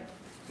 right?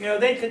 You know,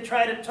 they could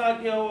try to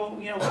talk,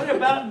 what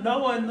about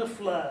Noah and the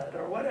flood?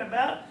 Or what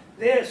about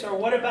this? Or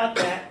what about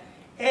that?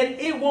 And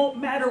it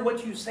won't matter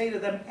what you say to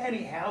them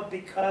anyhow,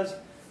 because,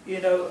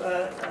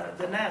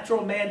 the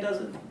natural man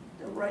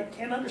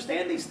can't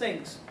understand these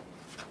things.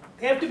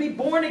 They have to be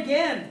born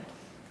again.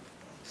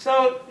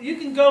 So you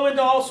can go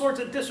into all sorts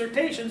of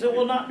dissertations, it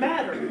will not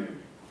matter.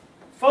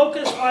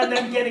 Focus on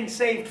them getting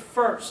saved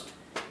first.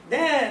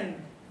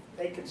 Then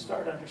they can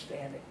start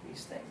understanding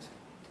these things.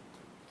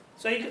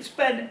 So you can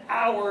spend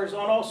hours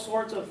on all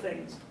sorts of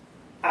things.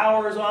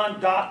 Hours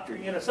on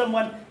doctrine.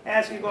 Someone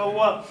asks you,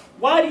 well,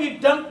 why do you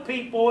dunk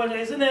people? And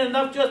isn't it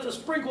enough just to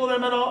sprinkle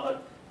them and all?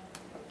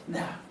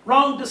 No,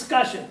 wrong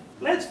discussion.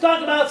 Let's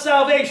talk about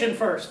salvation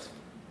first.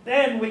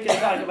 Then we can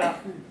talk about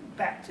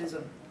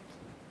baptism.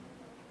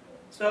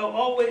 So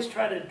always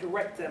try to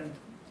direct them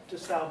to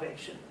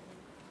salvation.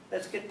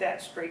 Let's get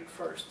that straight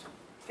first.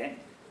 Okay?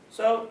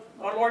 So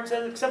our Lord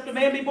says, except a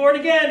man be born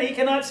again, he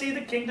cannot see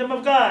the kingdom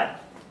of God.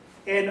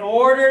 In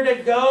order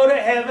to go to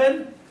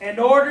heaven, in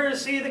order to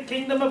see the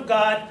kingdom of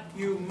God,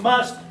 you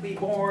must be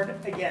born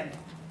again.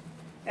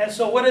 And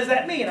so what does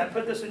that mean? I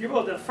put this in your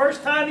book. The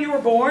first time you were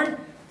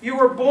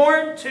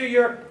born to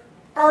your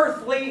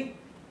earthly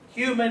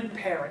human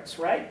parents,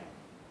 right?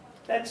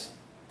 That's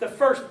the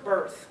first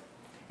birth.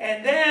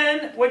 And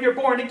then, when you're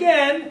born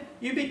again,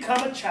 you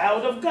become a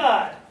child of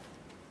God.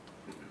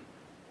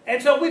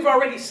 And so we've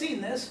already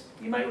seen this.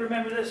 You might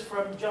remember this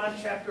from John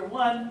chapter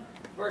 1,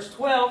 verse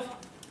 12.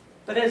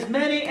 But as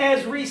many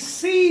as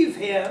receive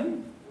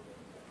him,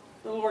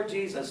 the Lord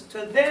Jesus,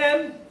 to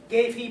them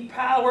gave he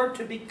power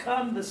to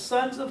become the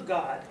sons of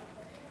God,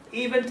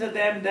 even to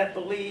them that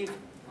believe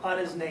on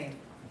his name.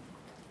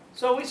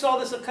 So we saw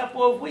this a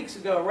couple of weeks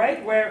ago,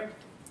 right? Where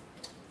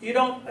you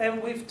don't,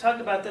 and we've talked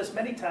about this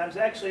many times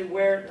actually,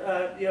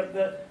 where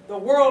the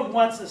world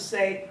wants to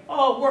say,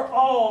 oh, we're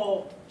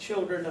all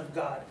children of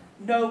God.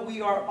 No, we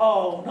are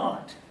all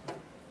not.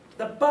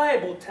 The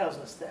Bible tells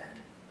us that.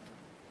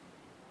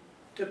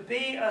 To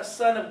be a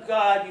son of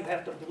God, you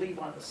have to believe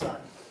on the Son.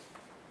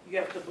 You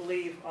have to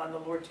believe on the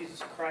Lord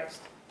Jesus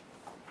Christ.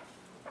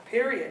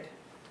 Period.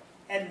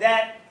 And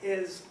that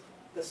is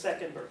the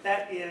second birth.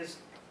 That is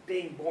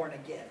being born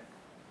again.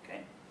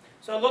 Okay?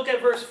 So look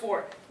at verse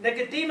 4.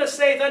 Nicodemus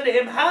saith unto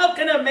him, how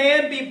can a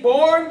man be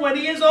born when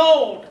he is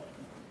old?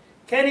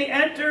 Can he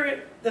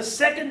enter the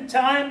second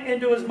time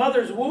into his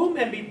mother's womb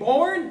and be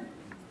born?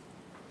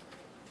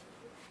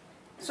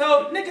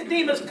 So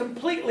Nicodemus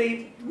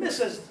completely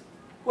misses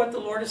what the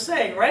Lord is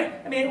saying, right?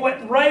 I mean, it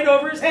went right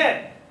over his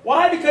head.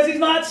 Why? Because he's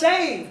not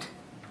saved.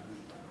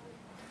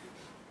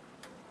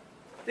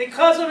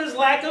 Because of his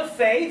lack of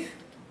faith,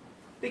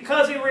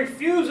 because he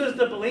refuses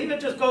to believe,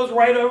 it just goes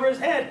right over his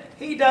head.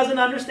 He doesn't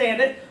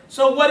understand it.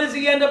 So what does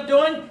he end up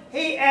doing?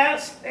 He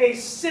asks a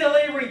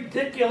silly,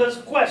 ridiculous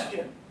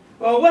question.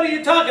 Well, what are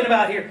you talking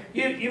about here?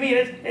 You mean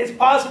it's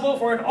possible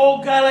for an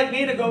old guy like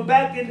me to go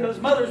back into his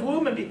mother's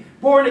womb and be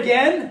born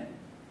again?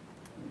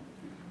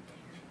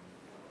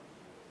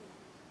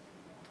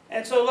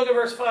 And so look at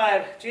verse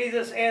 5.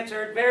 Jesus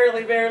answered,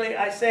 verily, verily,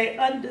 I say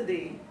unto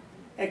thee,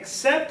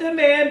 except a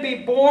man be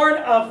born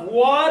of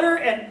water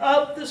and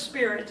of the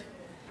Spirit,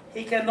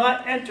 he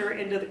cannot enter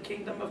into the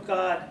kingdom of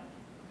God.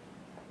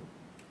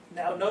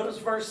 Now notice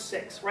verse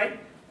 6, right?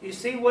 You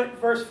see what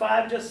verse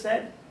 5 just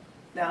said?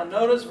 Now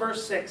notice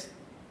verse 6.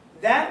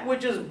 That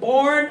which is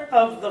born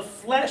of the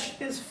flesh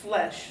is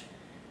flesh,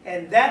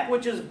 and that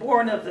which is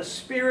born of the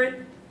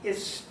Spirit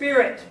is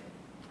spirit.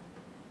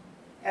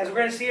 As we're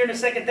going to see here in a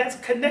second, that's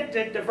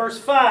connected to verse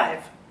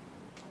 5.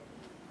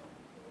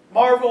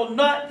 Marvel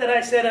not that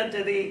I said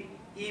unto thee,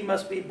 ye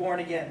must be born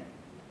again.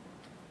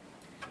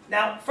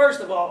 Now,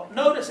 first of all,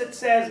 notice it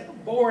says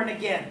born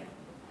again,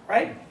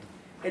 right?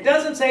 It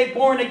doesn't say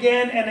born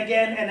again and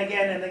again and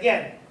again and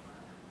again.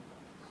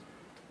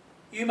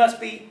 You must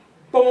be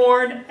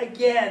born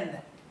again,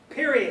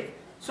 period.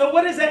 So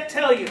what does that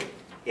tell you?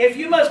 If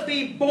you must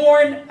be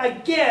born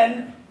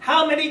again,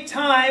 how many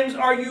times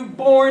are you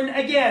born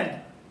again?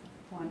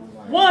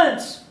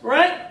 Once,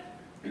 right?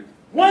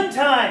 One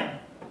time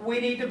we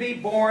need to be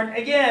born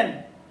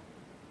again.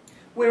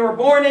 We were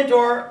born into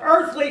our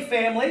earthly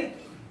family,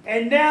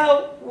 and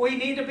now we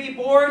need to be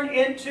born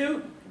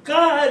into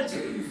God's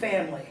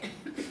family.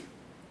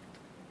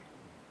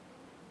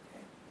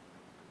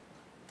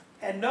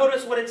 And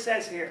notice what it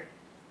says here.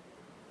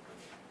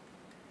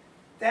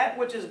 That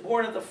which is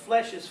born of the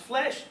flesh is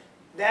flesh.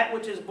 That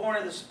which is born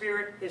of the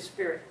Spirit is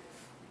spirit.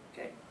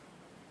 Okay?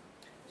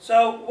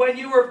 So when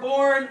you were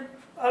born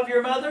of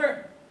your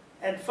mother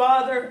and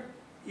father,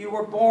 you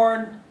were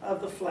born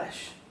of the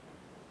flesh.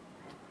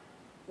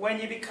 When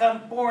you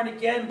become born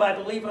again by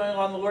believing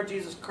on the Lord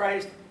Jesus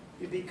Christ,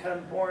 you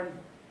become born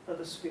of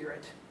the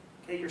Spirit.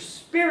 Okay, you're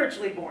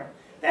spiritually born.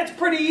 That's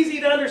pretty easy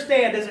to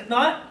understand, is it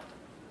not?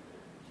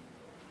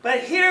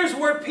 But here's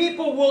where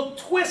people will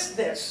twist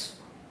this.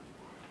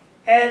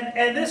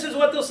 And this is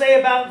what they'll say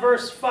about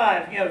verse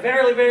 5.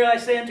 Verily, verily, I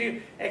say unto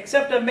you,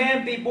 except a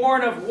man be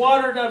born of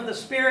water and of the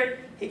Spirit,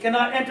 he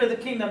cannot enter the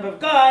kingdom of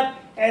God.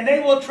 And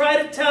they will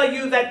try to tell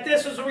you that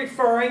this is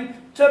referring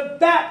to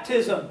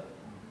baptism.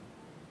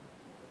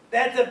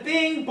 That the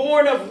being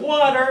born of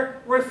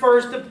water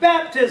refers to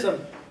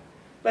baptism.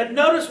 But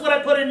notice what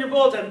I put in your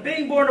bulletin.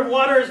 Being born of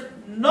water is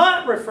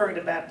not referring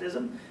to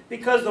baptism,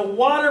 because the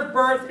water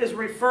birth is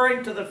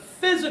referring to the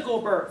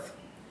physical birth.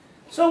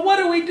 So what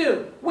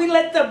do? We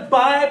let the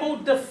Bible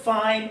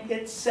define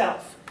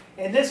itself.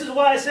 And this is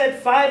why I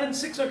said 5 and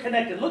 6 are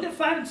connected. Look at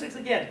 5 and 6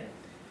 again.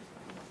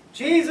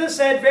 Jesus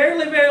said,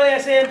 verily, verily, I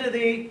say unto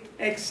thee,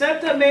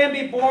 except a man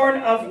be born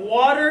of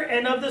water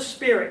and of the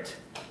Spirit,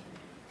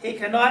 he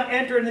cannot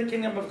enter in the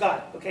kingdom of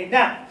God. Okay,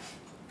 now,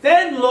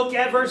 then look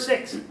at verse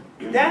 6.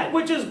 That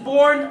which is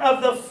born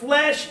of the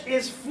flesh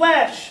is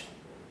flesh.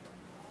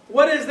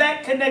 What is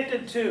that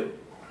connected to?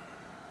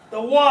 The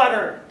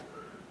water.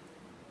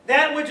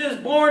 That which is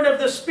born of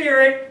the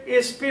Spirit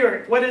is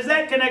spirit. What is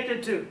that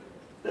connected to?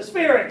 The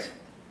Spirit.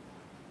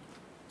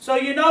 So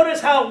you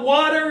notice how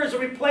water is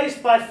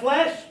replaced by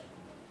flesh,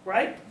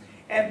 right?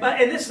 And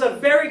this is a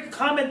very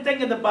common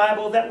thing in the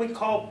Bible that we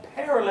call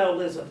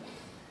parallelism.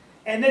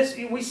 And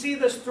we see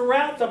this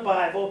throughout the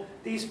Bible,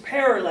 these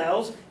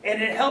parallels,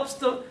 and it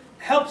helps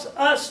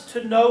us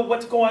to know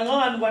what's going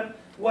on,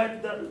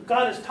 what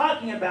God is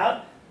talking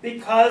about,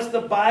 because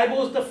the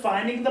Bible is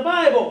defining the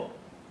Bible.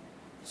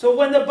 So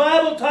when the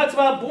Bible talks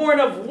about born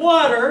of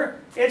water,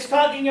 it's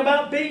talking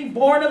about being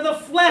born of the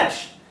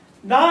flesh,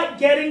 not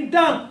getting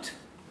dunked.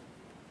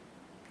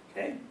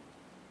 Okay?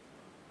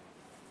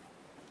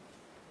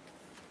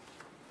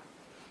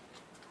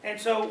 And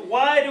so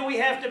why do we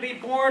have to be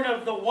born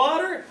of the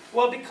water?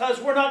 Well, because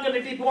we're not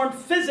going to be born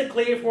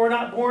physically if we're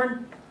not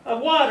born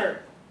of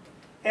water.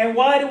 And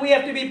why do we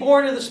have to be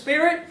born of the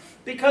Spirit?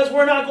 Because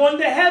we're not going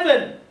to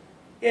heaven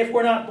if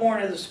we're not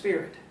born of the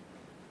Spirit.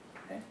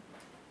 Okay?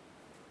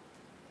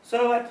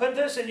 So I put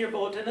this in your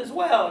bulletin as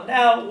well.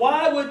 Now,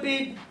 why would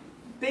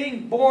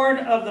being born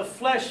of the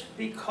flesh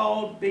be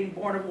called being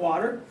born of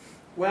water?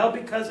 Well,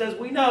 because as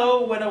we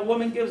know, when a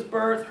woman gives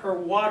birth, her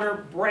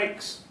water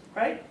breaks,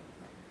 right?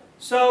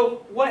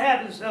 So what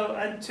happens? So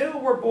until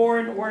we're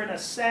born, we're in a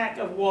sack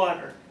of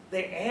water,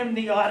 the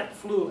amniotic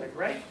fluid,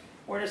 right?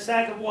 We're in a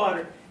sack of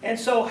water. And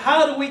so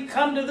how do we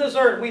come to this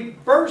earth? We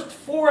burst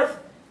forth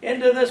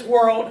into this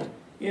world,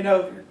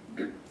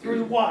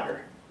 through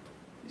water.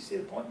 You see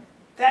the point?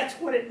 That's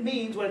what it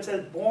means when it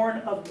says born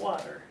of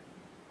water.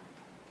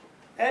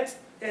 And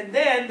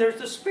then there's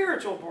the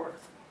spiritual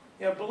birth.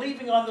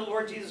 Believing on the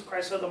Lord Jesus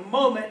Christ. So the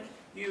moment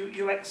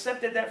you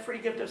accepted that free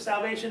gift of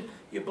salvation,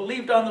 you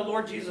believed on the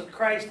Lord Jesus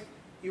Christ,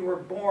 you were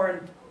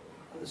born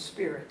of the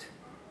Spirit.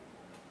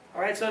 All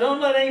right, so don't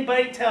let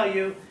anybody tell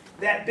you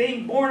that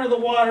being born of the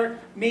water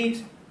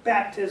means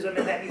baptism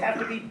and that you have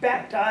to be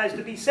baptized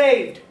to be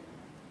saved.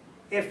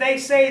 If they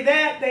say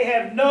that, they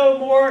have no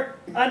more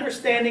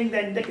understanding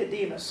than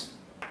Nicodemus.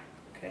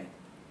 Okay?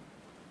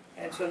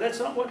 And so that's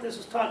not what this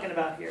is talking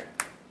about here.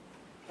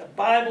 The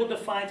Bible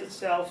defines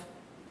itself.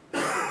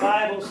 The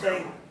Bible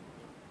saying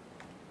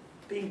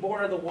being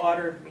born of the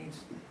water means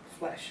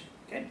flesh.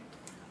 Okay?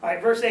 All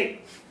right, verse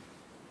 8.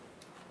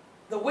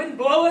 The wind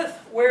bloweth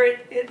where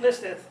it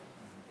listeth,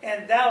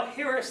 and thou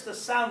hearest the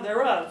sound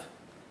thereof,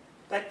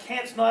 but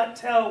canst not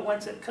tell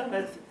whence it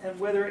cometh and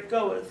whither it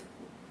goeth.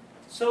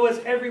 So is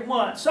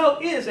everyone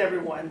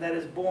that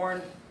is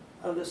born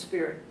of the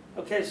Spirit.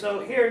 Okay, so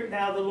here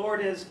now the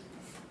Lord is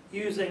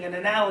using an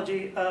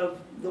analogy of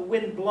the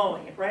wind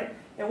blowing it, right?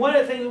 And one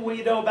of the things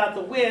we know about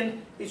the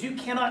wind is you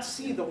cannot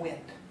see the wind.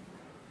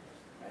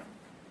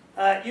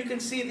 Right? You can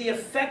see the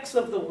effects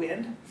of the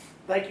wind,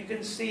 like you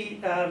can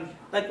see,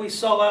 like we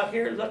saw out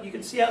here. Look, you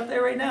can see out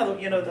there right now.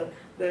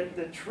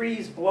 The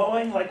trees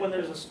blowing, like when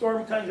there's a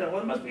storm coming. Well,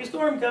 there must be a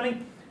storm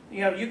coming.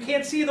 You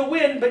can't see the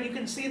wind, but you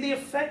can see the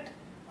effect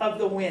of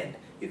the wind.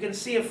 You can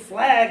see a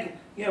flag,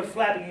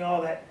 flapping and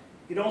all that.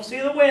 You don't see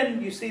the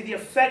wind, you see the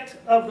effect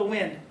of the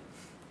wind.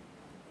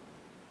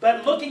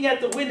 But looking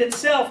at the wind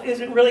itself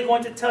isn't really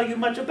going to tell you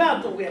much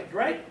about the wind,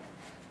 right?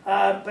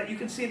 But you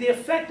can see the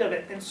effect of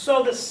it. And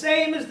so the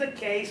same is the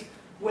case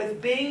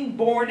with being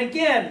born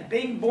again,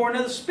 being born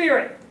of the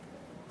Spirit,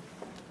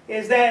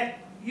 is that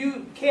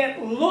you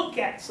can't look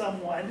at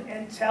someone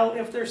and tell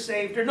if they're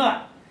saved or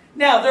not.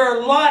 Now, there are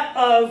a lot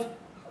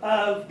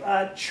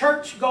of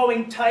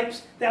church-going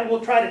types that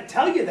will try to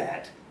tell you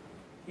that.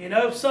 You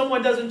know, if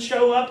someone doesn't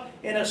show up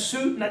in a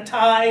suit and a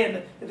tie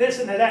and this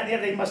and that and the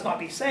other, they must not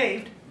be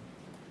saved.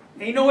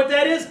 And you know what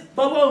that is?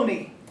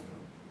 Baloney.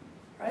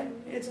 Right?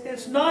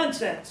 It's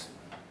nonsense.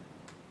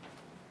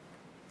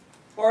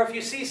 Or if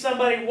you see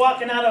somebody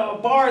walking out of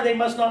a bar, they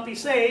must not be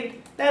saved.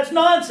 That's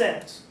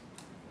nonsense.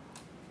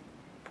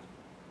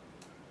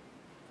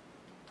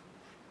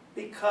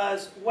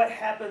 Because what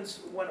happens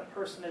when a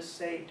person is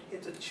saved?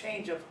 It's a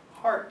change of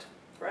heart,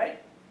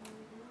 right?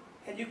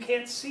 And you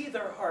can't see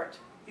their heart.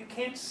 You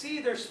can't see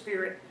their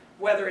spirit,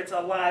 whether it's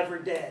alive or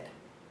dead.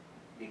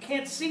 You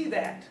can't see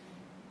that.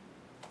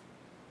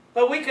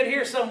 But we could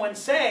hear someone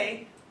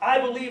say, I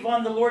believe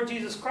on the Lord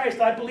Jesus Christ.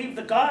 I believe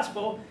the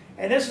gospel.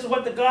 And this is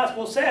what the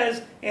gospel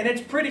says. And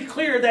it's pretty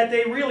clear that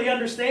they really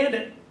understand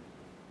it.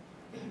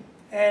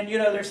 And, you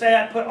know, they're saying,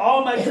 I put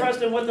all my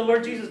trust in what the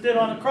Lord Jesus did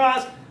on the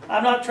cross.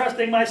 I'm not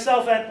trusting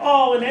myself at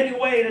all in any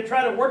way to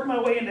try to work my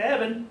way into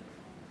heaven.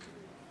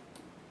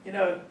 You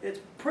know, it's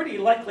pretty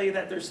likely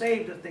that they're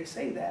saved if they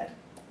say that.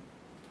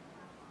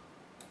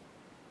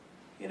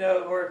 You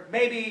know, or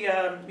maybe,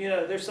 you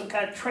know, there's some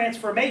kind of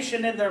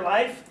transformation in their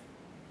life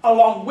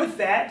along with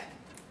that,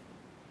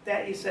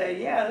 that you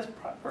say, yeah, this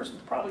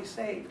person's probably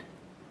saved.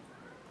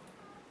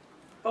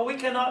 But we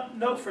cannot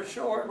know for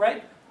sure,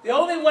 right? The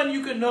only one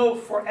you can know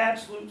for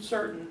absolute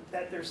certain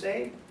that they're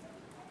saved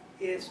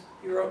is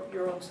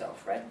your own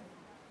self, right?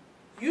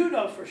 You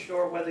know for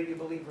sure whether you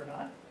believe or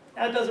not.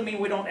 Now, it doesn't mean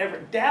we don't ever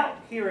doubt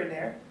here and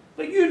there,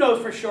 but you know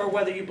for sure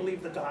whether you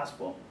believe the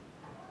gospel,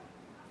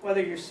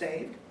 whether you're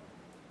saved.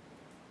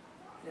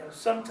 You know,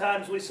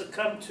 sometimes we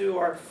succumb to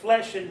our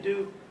flesh and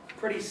do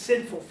pretty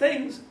sinful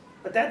things,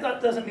 but that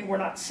doesn't mean we're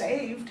not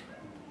saved.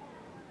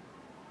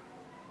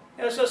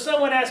 You know, so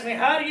someone asked me,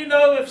 how do you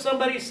know if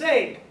somebody's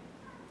saved?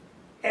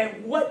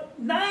 And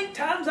 9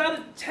 times out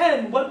of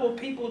 10, what will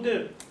people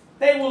do?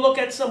 They will look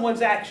at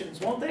someone's actions,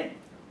 won't they?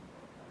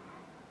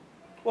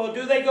 Well,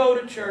 do they go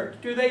to church?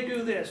 Do they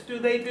do this? Do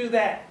they do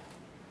that?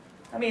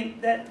 I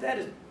mean,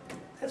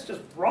 that's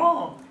just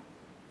wrong.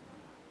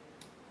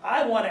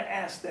 I want to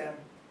ask them,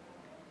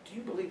 do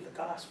you believe the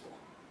gospel?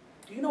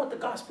 Do you know what the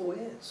gospel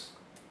is?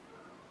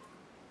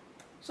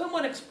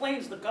 Someone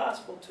explains the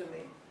gospel to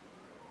me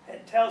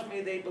and tells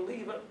me they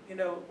believe it, you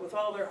know, with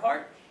all their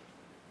heart.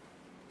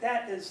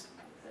 That is,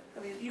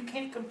 I mean, you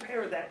can't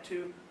compare that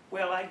to,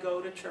 well, I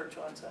go to church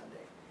on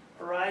Sunday,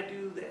 or I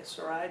do this,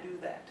 or I do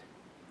that.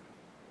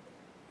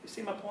 You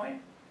see my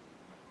point?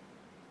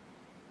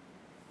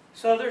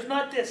 So there's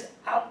not this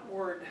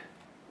outward,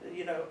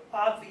 you know,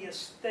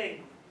 obvious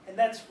thing. And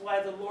that's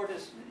why the Lord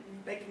is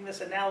making this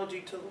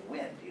analogy to the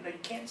wind. You know, you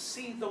can't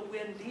see the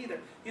wind either.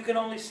 You can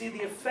only see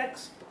the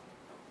effects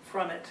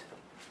from it.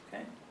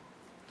 Okay?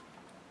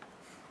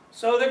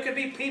 So there could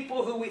be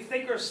people who we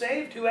think are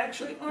saved who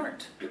actually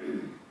aren't.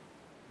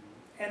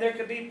 And there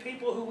could be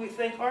people who we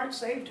think aren't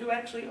saved who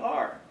actually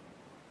are.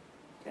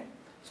 Okay?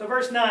 So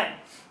verse 9.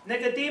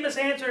 Nicodemus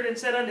answered and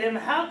said unto him,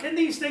 how can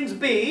these things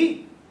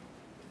be?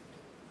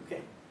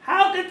 Okay.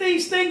 How can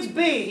these things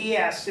be? He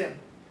asked him.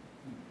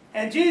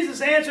 And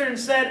Jesus answered and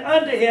said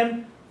unto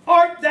him,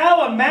 art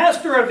thou a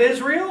master of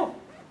Israel,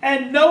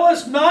 and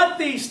knowest not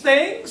these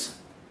things?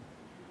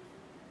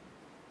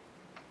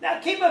 Now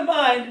keep in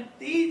mind,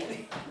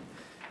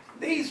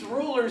 these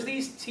rulers,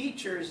 these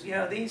teachers, you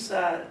know, these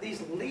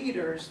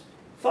leaders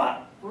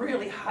thought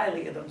really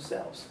highly of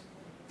themselves.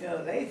 You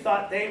know, they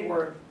thought they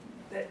were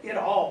it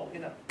all, you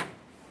know.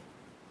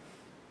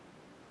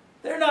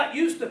 They're not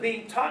used to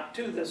being talked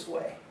to this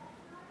way.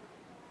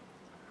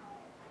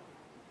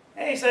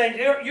 And he's saying,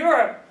 you're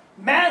a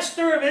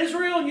master of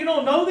Israel and you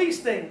don't know these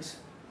things.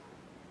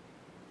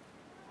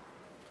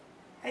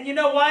 And you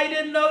know why he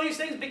didn't know these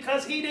things?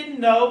 Because he didn't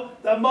know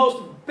the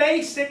most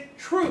basic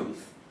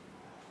truth.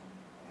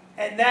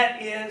 And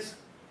that is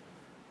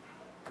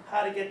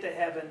how to get to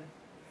heaven.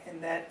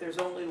 And that there's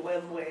only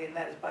one way, and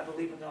that is by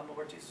believing on the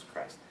Lord Jesus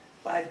Christ.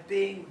 By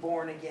being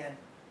born again.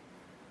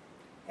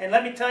 And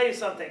let me tell you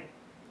something.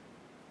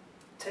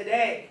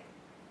 Today,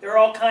 there are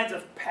all kinds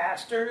of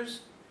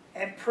pastors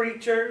and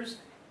preachers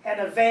and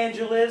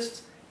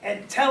evangelists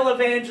and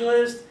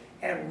televangelists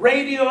and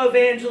radio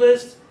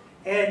evangelists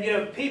and, you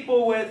know,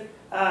 people with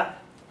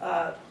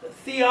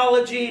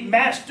theology,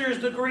 master's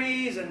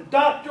degrees and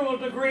doctoral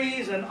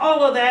degrees and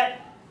all of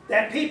that,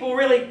 that people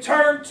really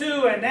turn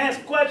to and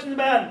ask questions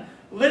about and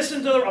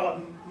listen to.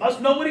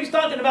 Must know what he's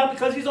talking about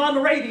because he's on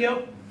the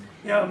radio.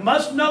 You know,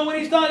 must know what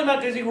he's talking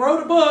about because he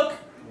wrote a book.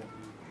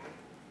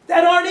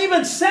 That aren't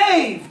even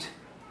saved.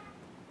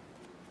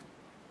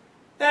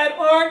 That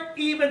aren't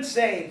even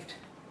saved.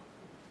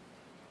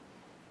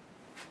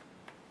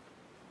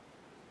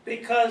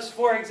 Because,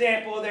 for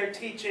example, they're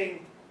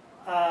teaching,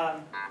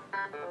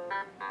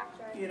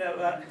 you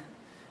know,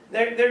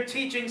 they're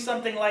teaching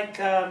something like,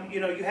 you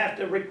know, you have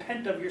to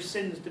repent of your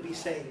sins to be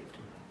saved.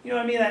 You know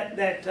what I mean?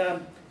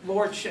 That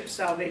lordship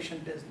salvation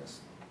business.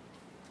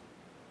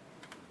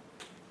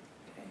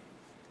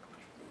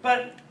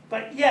 Okay.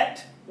 But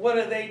yet, what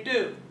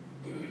do?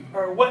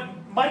 Or what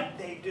might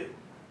they do?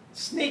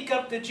 Sneak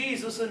up to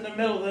Jesus in the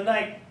middle of the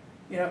night.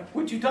 You know,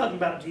 what you talking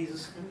about,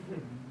 Jesus?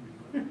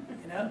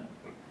 know?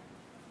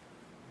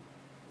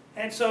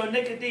 And so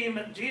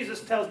Nicodemus,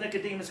 Jesus tells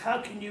Nicodemus,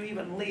 how can you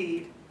even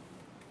lead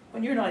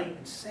when you're not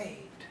even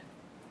saved?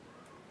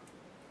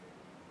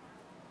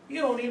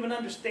 You don't even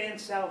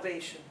understand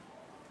salvation.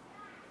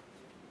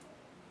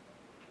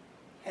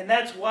 And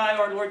that's why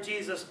our Lord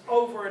Jesus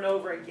over and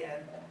over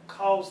again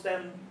calls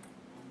them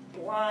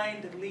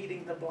blind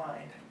leading the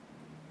blind.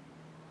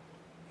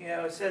 You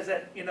know, it says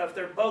that, you know, if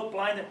they're both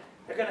blind,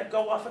 they're going to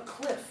go off a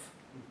cliff,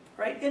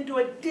 right, into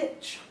a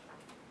ditch.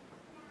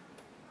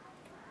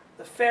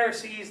 The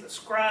Pharisees, the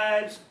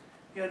scribes,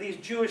 you know, these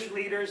Jewish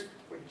leaders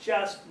were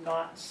just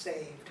not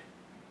saved.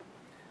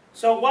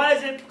 So why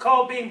is it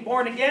called being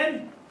born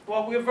again?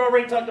 Well, we've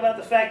already talked about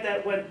the fact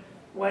that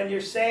when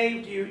you're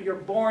saved, you're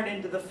born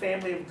into the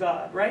family of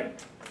God,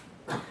 right?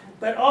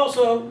 But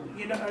also,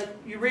 you know,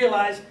 you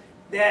realize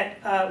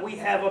that we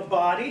have a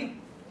body,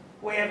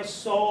 we have a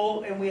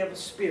soul, and we have a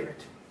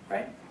spirit,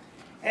 right?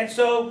 And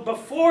so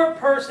before a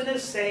person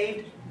is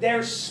saved,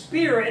 their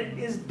spirit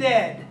is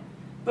dead.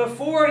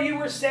 Before you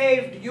were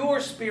saved, your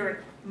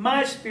spirit,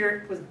 my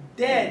spirit, was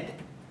dead.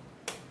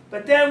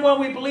 But then when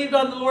we believed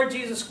on the Lord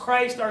Jesus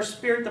Christ, our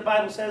spirit, the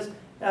Bible says,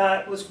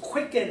 was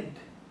quickened,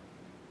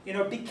 you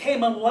know,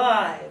 became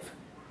alive,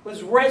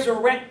 was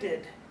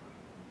resurrected.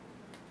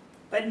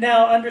 But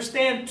now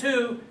understand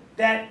too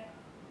that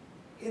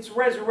it's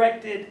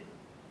resurrected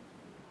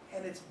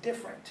and it's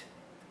different.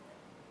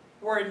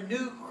 We're a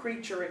new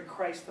creature in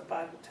Christ, the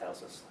Bible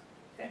tells us.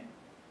 Okay?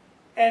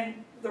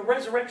 And the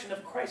resurrection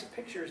of Christ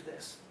pictures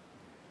this.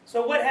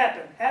 So what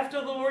happened?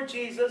 After the Lord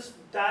Jesus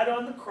died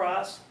on the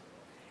cross,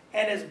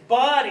 and his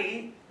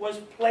body was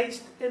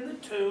placed in the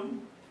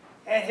tomb,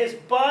 and his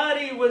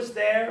body was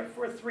there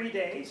for 3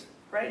 days,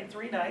 right, and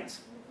 3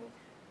 nights.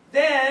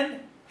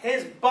 Then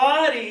his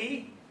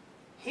body,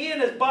 he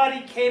and his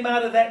body came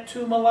out of that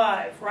tomb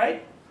alive,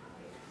 right?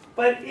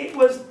 But it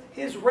was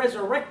his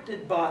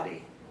resurrected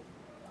body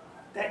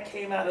that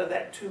came out of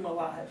that tomb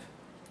alive.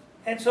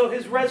 And so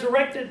his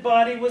resurrected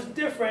body was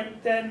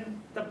different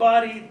than the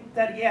body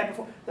that he had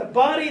before. The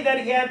body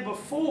that he had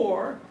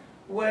before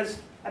was,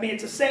 I mean,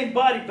 it's the same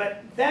body,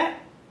 but that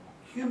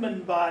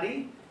human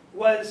body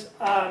was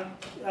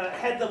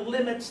had the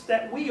limits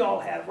that we all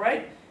have,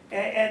 right?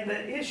 And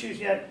the issues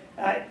you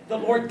had. The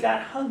Lord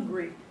got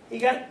hungry. He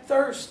got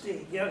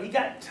thirsty. You know, he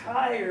got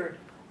tired.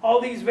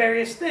 All these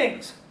various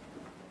things.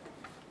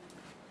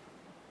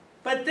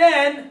 But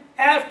then,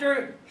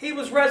 after he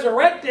was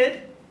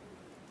resurrected,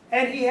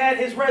 and he had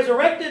his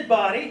resurrected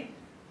body,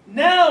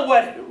 now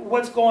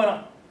what's going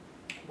on?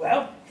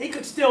 Well, he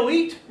could still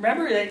eat.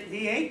 Remember,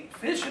 he ate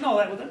fish and all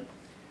that with him.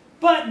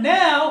 But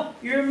now,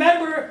 you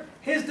remember,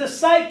 his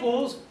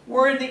disciples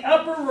were in the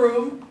upper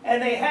room,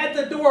 and they had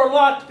the door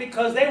locked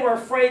because they were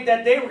afraid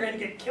that they were going to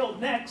get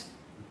killed next.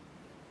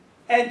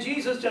 And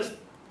Jesus just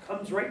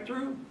comes right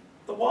through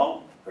the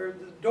wall, or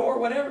the door,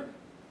 whatever,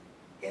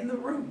 in the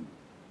room.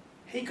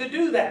 He could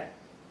do that.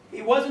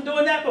 He wasn't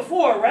doing that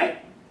before,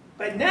 right?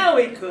 But now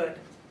he could,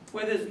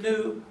 with his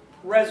new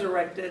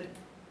resurrected,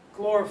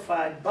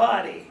 glorified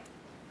body.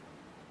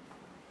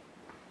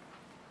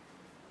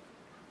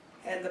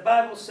 And the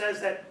Bible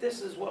says that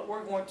this is what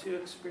we're going to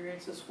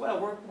experience as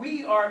well.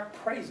 We are,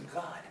 praise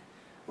God,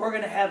 we're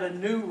going to have a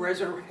new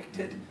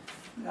resurrected,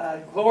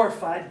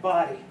 glorified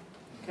body.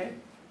 Okay?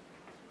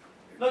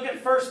 Look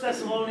at 1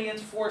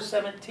 Thessalonians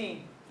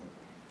 4:17.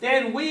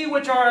 Then we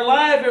which are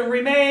alive and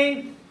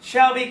remain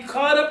shall be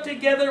caught up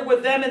together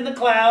with them in the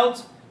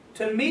clouds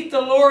to meet the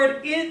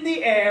Lord in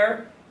the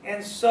air,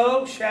 and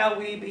so shall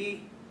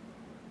we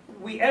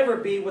ever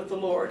be with the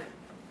Lord.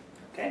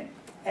 Okay?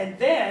 And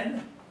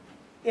then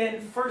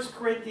in 1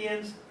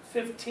 Corinthians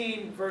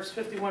 15, verse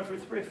 51 through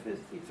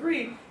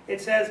 53,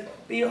 it says,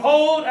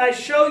 behold, I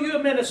show you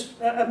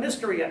a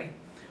mystery.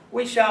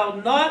 We shall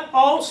not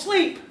all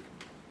sleep,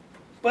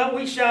 but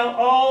we shall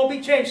all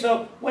be changed.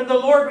 So when the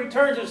Lord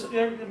returns,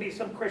 there are going to be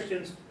some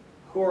Christians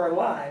who are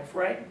alive,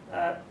 right?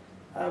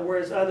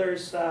 Whereas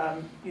others,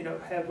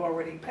 have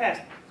already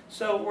passed.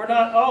 So we're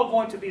not all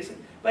going to be asleep.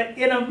 But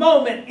in a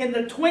moment, in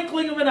the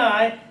twinkling of an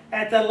eye,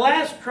 at the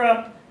last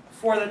trump,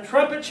 for the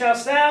trumpet shall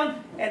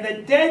sound, and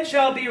the dead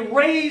shall be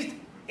raised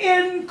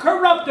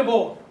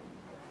incorruptible.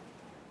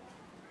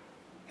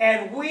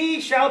 And we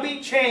shall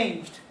be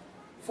changed.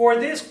 For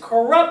this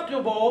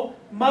corruptible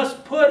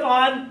must put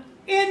on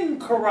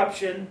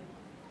incorruption,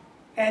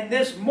 and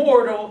this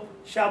mortal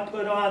shall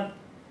put on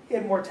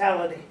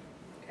immortality.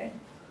 Okay?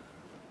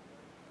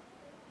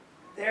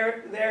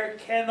 There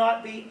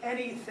cannot be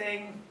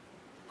anything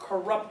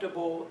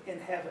corruptible in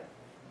heaven.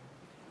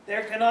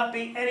 There cannot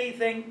be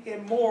anything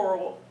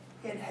immoral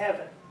in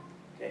heaven.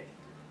 Okay?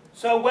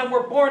 So when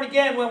we're born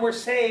again, when we're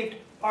saved,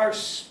 our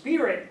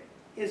spirit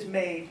is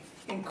made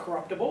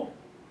incorruptible.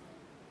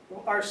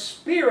 Our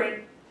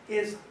spirit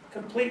is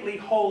completely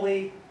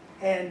holy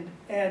and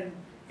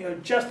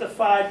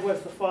justified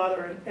with the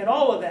Father and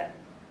all of that.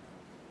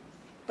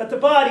 But the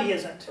body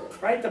isn't,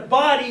 right? The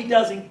body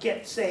doesn't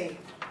get saved.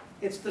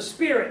 It's the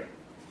spirit.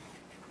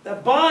 The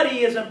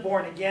body isn't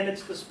born again,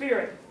 it's the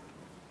spirit.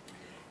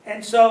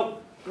 And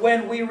so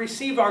when we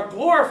receive our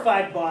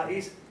glorified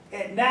bodies,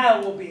 it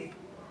now will be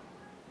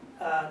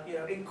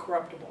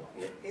incorruptible.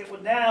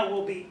 It now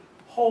will be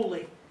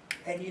holy.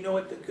 And you know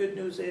what the good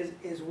news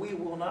is we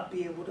will not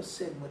be able to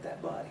sin with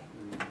that body.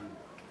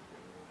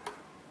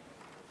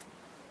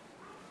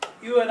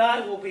 You and I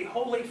will be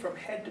holy from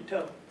head to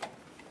toe.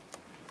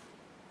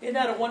 Isn't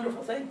that a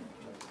wonderful thing?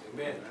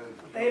 Amen.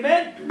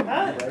 Amen?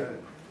 Huh?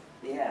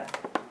 Yeah.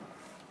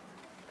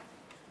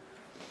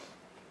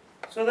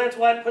 So that's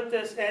why I put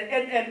this,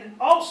 and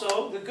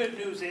also the good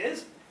news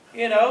is,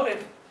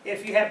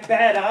 if you have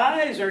bad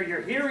eyes or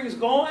your hearing's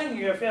going,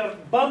 if you have a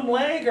bum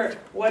leg or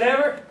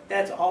whatever,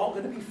 that's all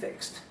going to be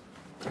fixed.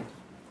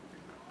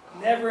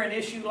 Never an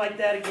issue like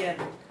that again.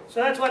 So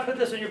that's why I put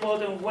this in your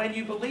bulletin. When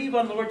you believe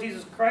on the Lord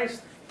Jesus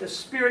Christ, the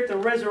Spirit, the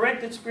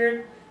resurrected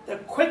Spirit, the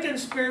quickened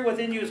Spirit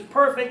within you is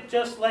perfect,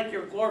 just like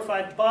your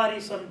glorified body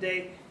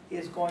someday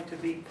is going to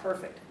be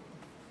perfect.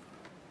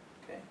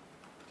 Okay?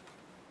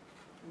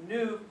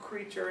 New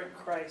creature in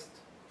Christ.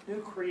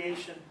 New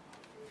creation.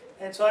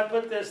 And so I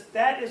put this,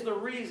 that is the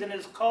reason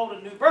it's called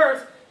a new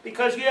birth,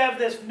 because you have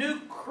this new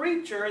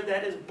creature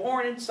that is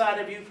born inside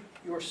of you,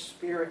 your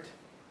spirit.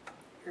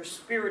 Your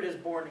spirit is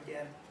born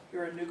again.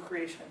 You're a new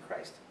creation in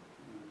Christ.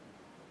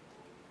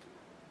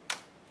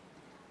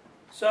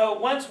 So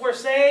once we're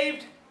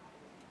saved,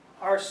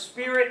 our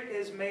spirit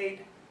is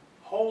made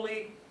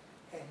holy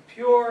and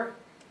pure,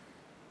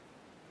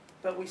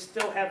 but we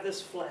still have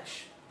this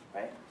flesh,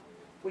 right?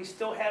 We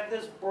still have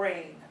this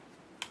brain.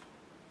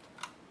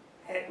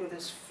 And with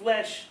this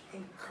flesh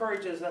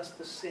encourages us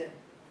to sin.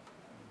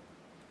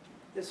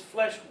 This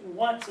flesh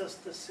wants us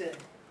to sin.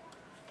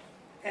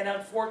 And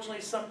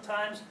unfortunately,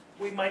 sometimes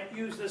we might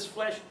use this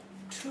flesh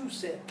to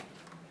sin.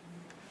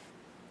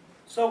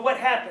 So what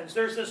happens?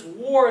 There's this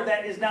war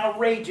that is now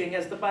raging,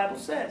 as the Bible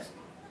says.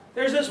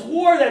 There's this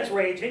war that's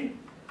raging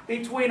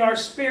between our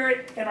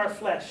spirit and our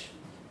flesh.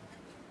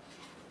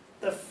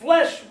 The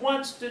flesh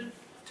wants to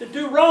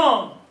do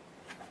wrong.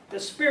 The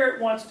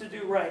spirit wants to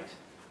do right.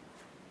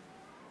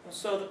 And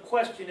so the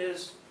question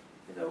is,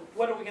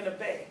 what are we going to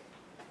obey?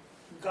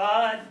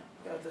 God,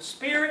 the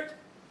Spirit,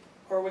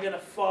 or are we going to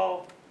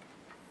fall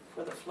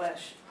for the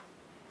flesh?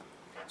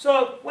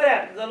 So what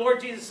happens? The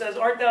Lord Jesus says,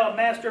 "Art thou a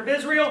master of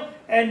Israel,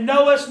 and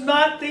knowest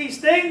not these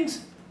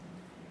things?"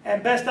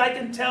 And best I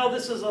can tell,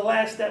 this is the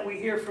last that we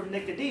hear from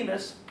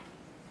Nicodemus.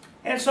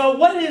 And so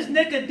what is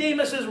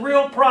Nicodemus'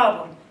 real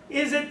problem?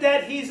 Is it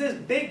that he's this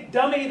big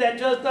dummy that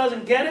just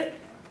doesn't get it?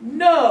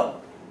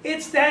 No.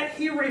 It's that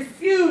he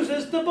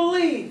refuses to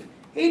believe.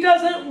 He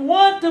doesn't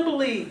want to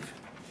believe.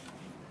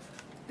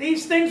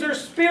 These things are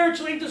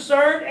spiritually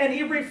discerned, and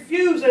he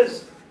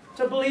refuses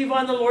to believe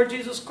on the Lord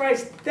Jesus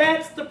Christ.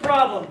 That's the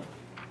problem.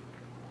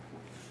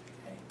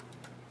 Okay.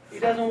 He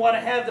doesn't want to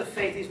have the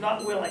faith. He's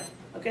not willing.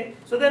 Okay?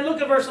 So then look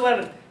at verse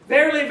 11.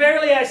 "Verily,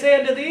 verily, I say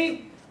unto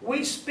thee,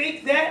 we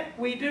speak that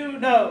we do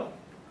know,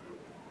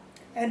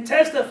 and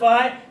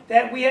testify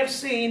that we have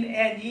seen,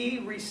 and ye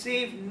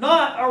receive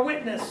not our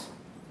witness."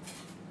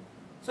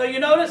 So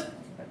you notice,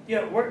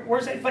 we're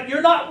saying, but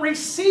you're not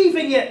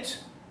receiving it.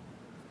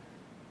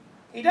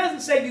 He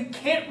doesn't say you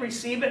can't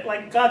receive it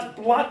like God's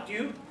blocked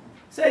you. He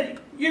said,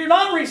 you're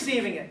not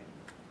receiving it.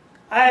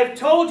 "I have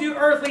told you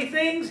earthly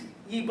things,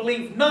 ye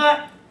believe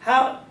not.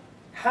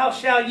 How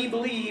shall ye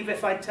believe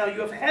if I tell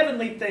you of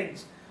heavenly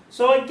things?"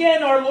 So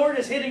again, our Lord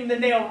is hitting the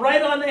nail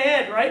right on the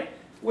head, right?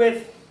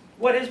 With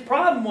what his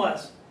problem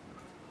was.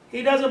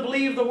 He doesn't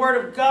believe the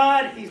word of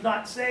God, he's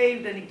not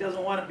saved, and he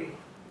doesn't want to be.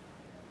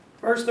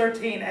 Verse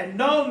 13, "And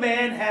no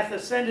man hath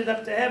ascended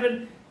up to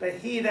heaven, but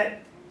he that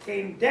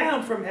came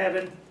down from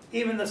heaven,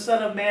 even the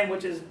Son of Man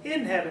which is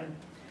in heaven.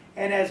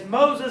 And as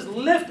Moses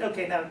lifted,"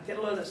 okay, now get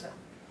a load of this now.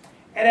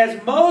 "And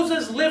as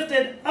Moses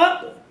lifted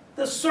up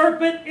the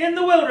serpent in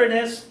the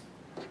wilderness,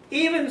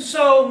 even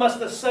so must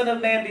the Son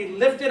of Man be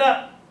lifted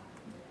up,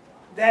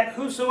 that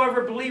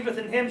whosoever believeth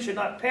in him should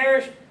not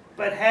perish,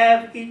 but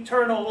have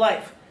eternal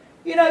life."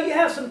 You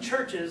have some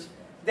churches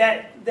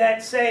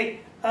that say,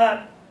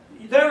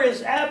 there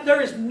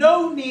is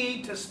no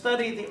need to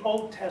study the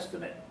Old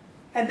Testament.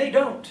 And they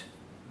don't.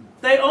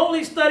 They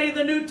only study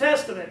the New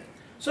Testament.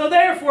 So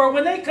therefore,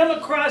 when they come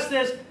across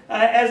this,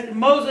 as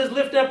Moses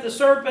lifted up the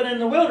serpent in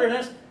the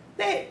wilderness,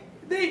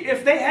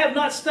 if they have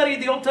not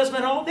studied the Old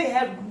Testament at all, they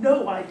have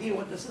no idea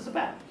what this is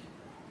about.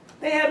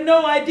 They have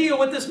no idea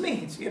what this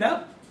means,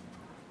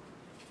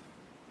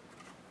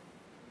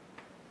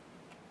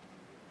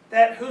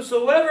 That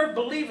whosoever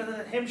believeth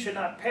in him should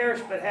not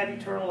perish, but have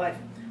eternal life.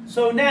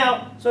 So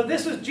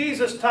this is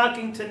Jesus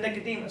talking to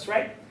Nicodemus,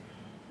 right?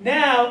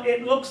 Now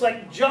it looks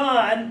like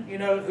John,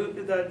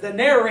 the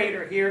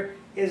narrator here,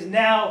 is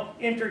now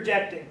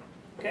interjecting,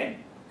 okay?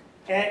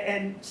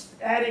 And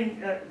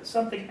adding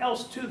something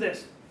else to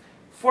this.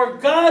 "For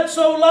God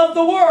so loved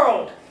the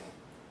world,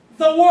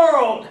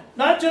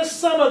 not just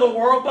some of the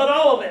world, but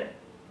all of it,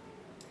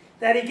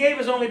 that he gave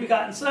his only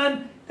begotten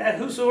Son, that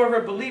whosoever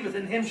believeth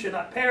in him should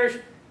not perish,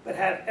 but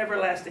have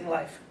everlasting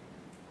life."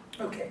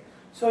 Okay,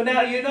 so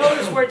now you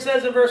notice where it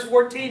says in verse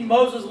 14,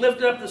 "Moses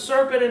lifted up the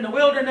serpent in the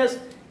wilderness,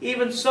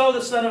 even so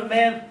the Son of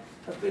Man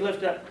Let's be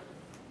lifted up.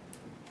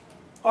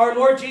 Our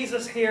Lord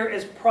Jesus here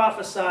is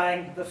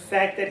prophesying the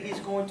fact that he's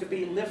going to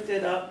be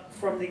lifted up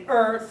from the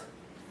earth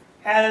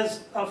as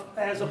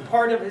a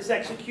part of his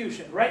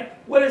execution, right?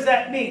 What does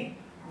that mean?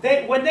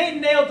 When they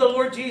nailed the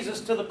Lord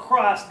Jesus to the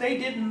cross, they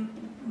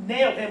didn't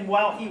nail him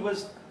while he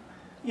was,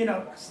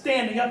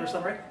 standing up or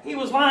something, right? He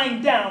was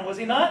lying down, was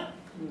he not?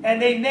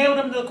 And they nailed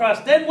him to the cross.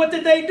 Then what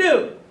did they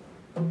do?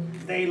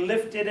 They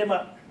lifted him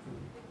up.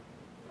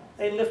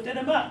 They lifted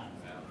him up.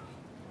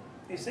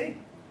 You see?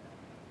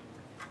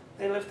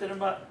 They lifted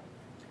him up.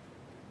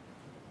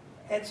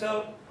 And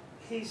so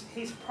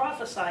he's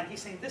prophesying.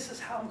 He's saying, this is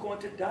how I'm going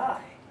to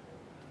die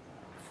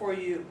for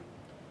you.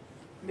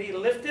 Be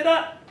lifted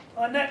up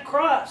on that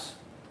cross.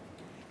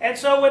 And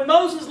so when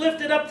Moses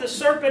lifted up the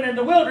serpent in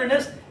the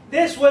wilderness,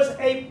 this was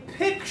a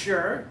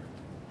picture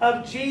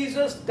of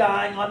Jesus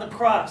dying on the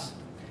cross.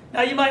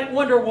 Now you might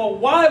wonder, well,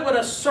 why would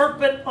a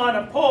serpent on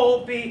a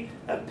pole be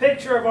a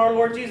picture of our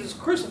Lord Jesus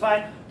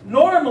crucified?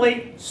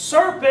 Normally,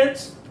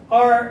 serpents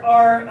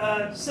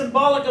are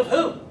symbolic of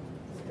who?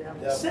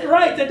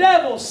 Right, the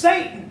devil,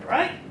 Satan,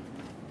 right?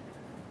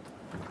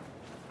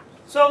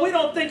 So we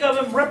don't think of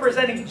him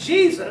representing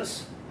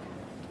Jesus.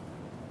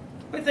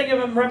 We think of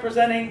him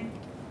representing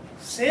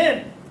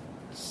sin,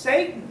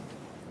 Satan.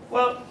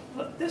 Well,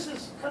 look, this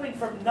is coming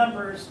from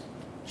Numbers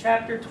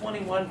chapter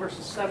 21,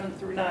 verses 7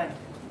 through 9.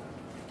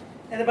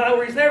 And the Bible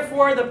reads,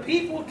 therefore the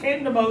people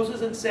came to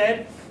Moses and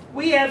said,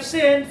 we have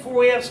sinned, for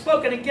we have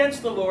spoken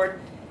against the Lord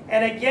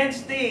and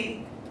against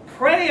thee.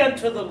 Pray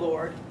unto the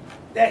Lord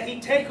that he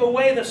take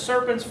away the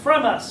serpents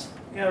from us.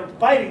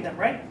 Biting them,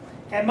 right?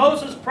 And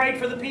Moses prayed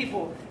for the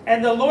people.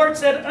 And the Lord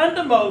said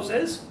unto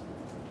Moses,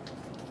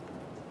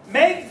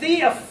 make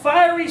thee a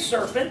fiery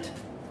serpent,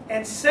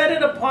 and set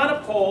it upon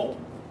a pole,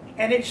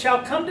 and it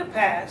shall come to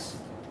pass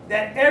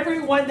that every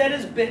one that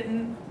is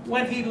bitten,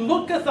 when he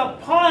looketh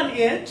upon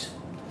it,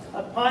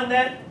 upon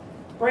that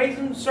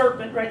brazen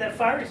serpent, right, that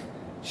fiery,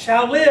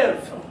 shall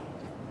live.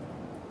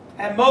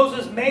 And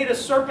Moses made a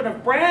serpent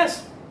of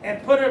brass,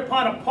 and put it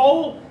upon a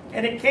pole,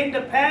 and it came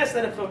to pass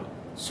that if a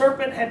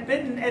serpent had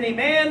bitten any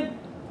man,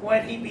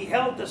 when he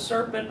beheld the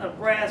serpent of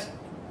brass,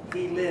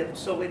 he lived.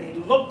 So when he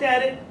looked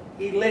at it,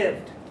 he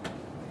lived.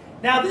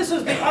 Now this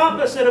is the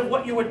opposite of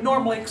what you would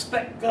normally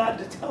expect God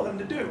to tell him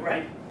to do,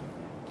 right?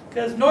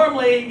 Because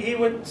normally he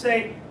would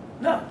say,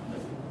 no,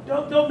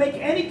 don't make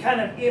any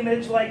kind of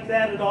image like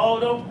that at all.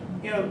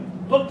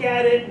 Don't look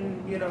at it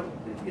and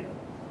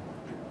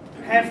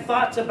have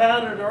thoughts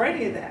about it or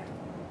any of that.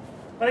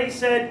 But he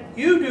said,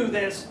 you do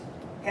this,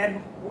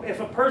 and if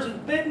a person's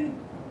bitten,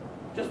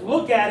 just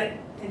look at it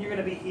and you're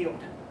going to be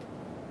healed.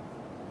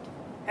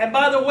 And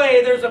by the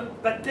way,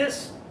 but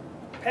this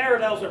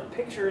parallels or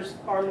pictures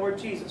our Lord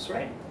Jesus,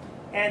 right?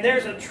 And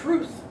there's a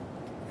truth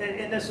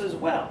in this as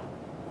well.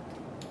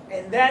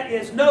 And that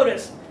is,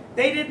 notice,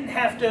 they didn't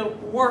have to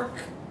work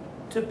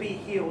to be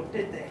healed,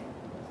 did they?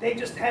 They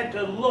just had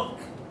to look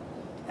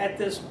at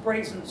this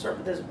brazen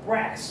serpent, this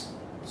brass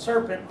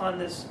serpent on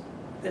this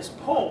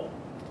pole.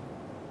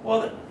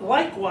 Well,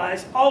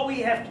 likewise, all we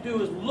have to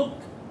do is look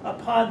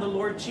upon the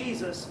Lord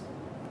Jesus,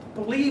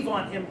 believe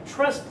on him,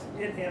 trust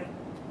in him,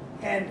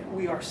 and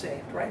we are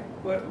saved, right?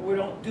 We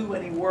don't do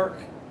any work,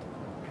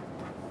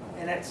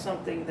 and that's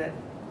something that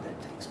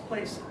takes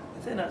place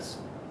within us.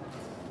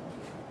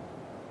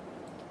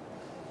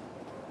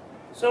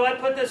 So I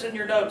put this in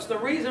your notes. The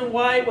reason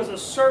why it was a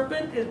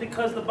serpent is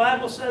because the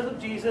Bible says of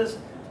Jesus,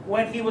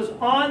 when he was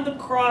on the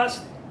cross,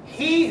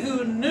 he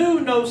who knew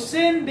no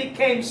sin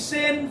became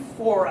sin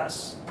for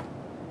us.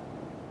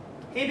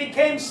 He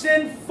became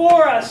sin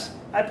for us.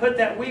 I put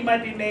that we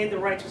might be made the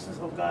righteousness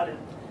of God,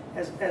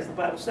 as the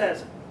Bible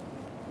says.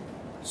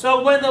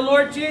 So when the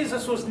Lord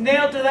Jesus was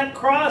nailed to that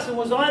cross and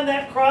was on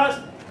that cross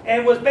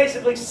and was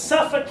basically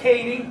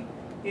suffocating,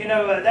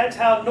 that's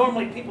how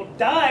normally people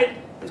died,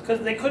 is because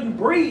they couldn't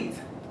breathe,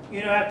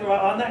 after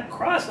on that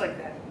cross like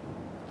that.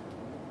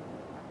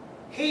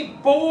 He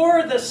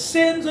bore the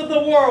sins of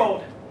the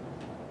world.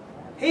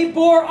 He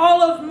bore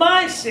all of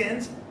my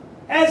sins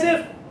as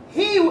if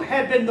he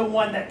had been the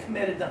one that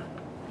committed them.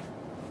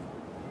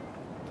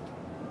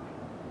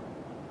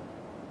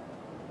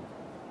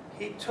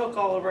 He took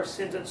all of our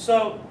sins, and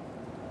so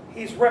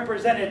he's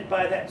represented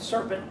by that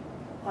serpent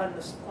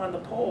on the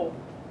pole.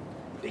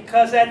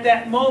 Because at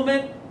that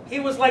moment, he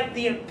was like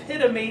the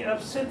epitome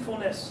of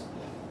sinfulness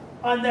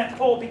on that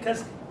pole,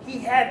 because he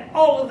had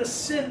all of the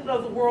sin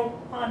of the world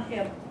on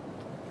him.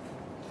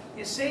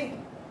 You see?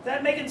 Is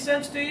that making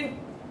sense to you?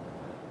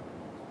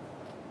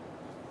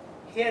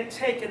 He had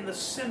taken the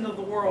sin of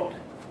the world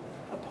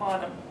upon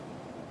him.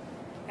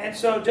 And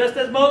so just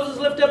as Moses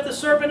lifted up the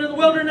serpent in the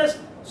wilderness,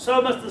 so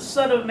must the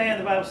Son of Man,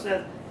 the Bible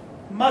says,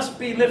 must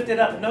be lifted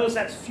up. Notice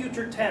that's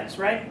future tense,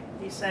 right?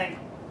 He's saying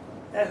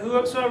that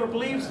whosoever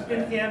believes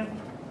in him,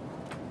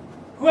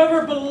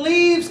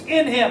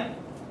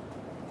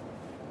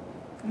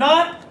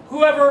 not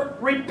whoever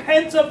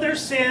repents of their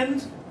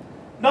sins,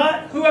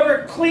 not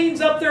whoever cleans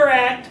up their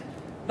act,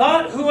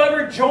 not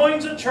whoever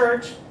joins a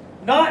church,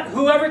 not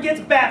whoever gets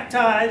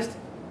baptized,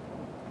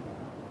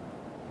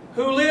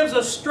 who lives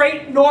a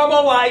straight,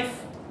 normal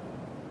life,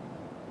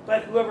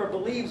 but whoever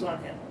believes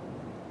on him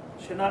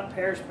should not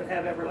perish but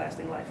have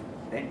everlasting life.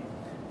 Okay?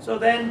 So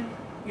then,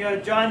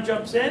 John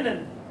jumps in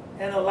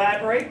and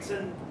elaborates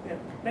and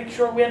makes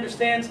sure we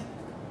understand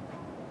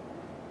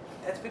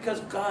that's because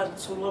God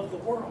so loved the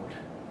world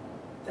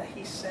that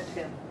he sent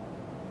him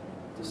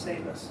to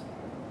save us.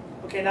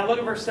 Okay, now look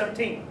at verse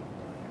 17.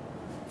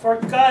 For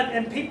God,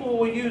 and people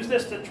will use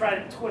this to try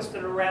to twist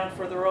it around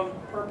for their own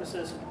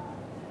purposes.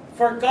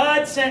 For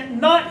God sent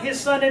not his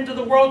Son into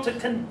the world to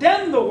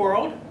condemn the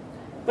world,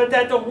 but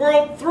that the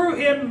world through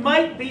him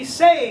might be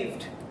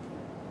saved.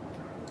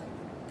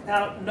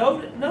 Now,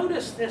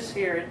 notice this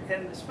here,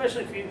 and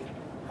especially if you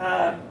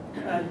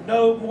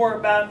know more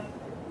about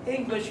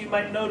English, you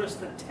might notice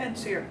the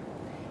tense here.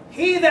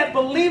 He that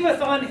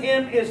believeth on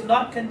him is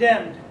not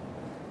condemned,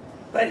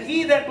 but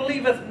he that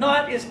believeth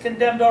not is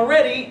condemned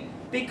already,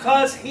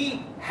 because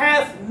he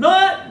hath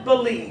not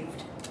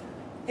believed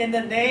in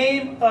the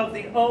name of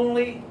the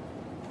only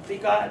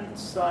begotten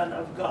Son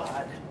of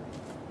God.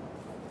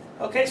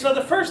 Okay, so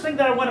the first thing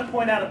that I want to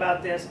point out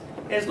about this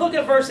is look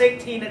at verse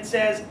 18. It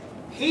says,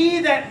 he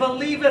that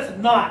believeth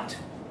not.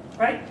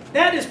 Right?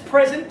 That is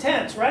present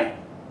tense, right?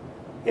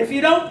 If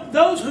you don't,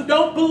 those who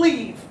don't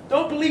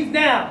believe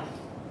now.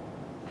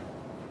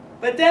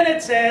 But then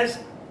it says,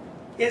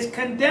 is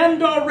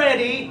condemned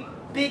already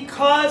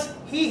because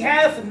he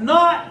hath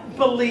not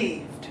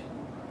believed.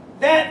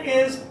 That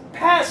is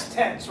past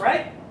tense,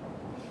 right?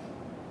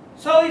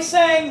 So he's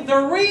saying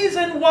the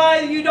reason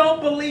why you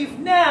don't believe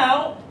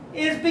now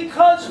is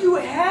because you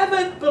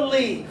haven't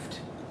believed.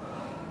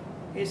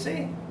 You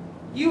see?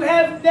 You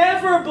have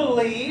never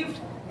believed,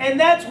 and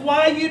that's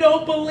why you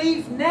don't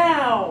believe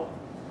now.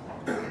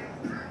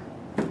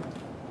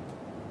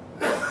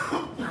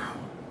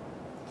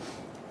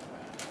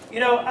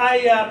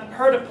 I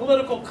heard a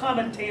political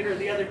commentator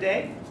the other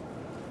day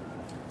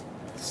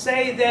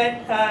say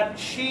that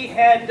she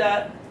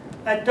had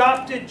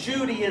adopted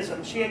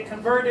Judaism. She had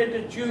converted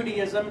to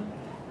Judaism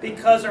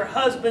because her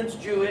husband's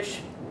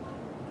Jewish.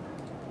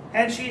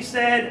 And she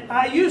said,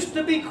 I used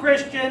to be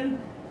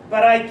Christian,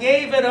 but I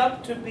gave it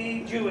up to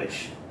be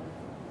Jewish.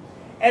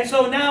 And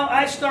so now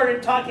I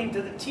started talking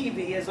to the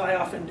TV, as I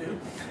often do.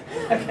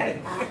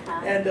 Okay?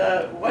 And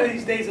one of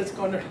these days it's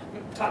going to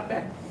talk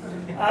back.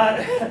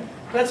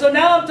 But so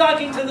now I'm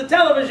talking to the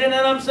television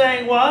and I'm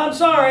saying, well, I'm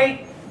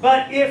sorry,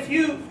 but if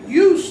you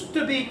used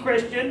to be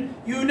Christian,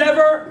 you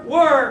never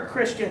were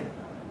Christian.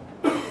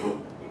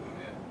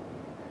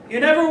 You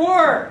never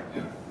were.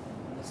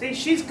 See,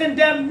 she's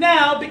condemned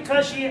now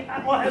because she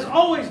has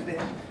always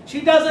been.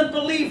 She doesn't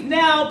believe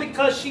now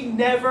because she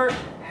never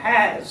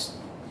has.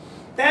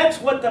 That's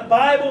what the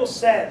Bible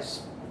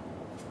says.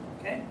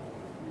 Okay?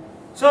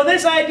 So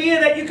this idea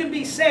that you can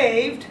be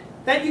saved,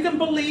 that you can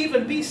believe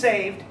and be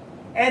saved,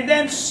 and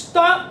then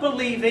stop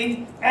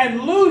believing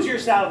and lose your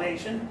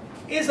salvation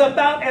is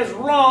about as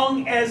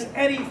wrong as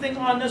anything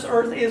on this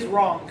earth is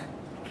wrong.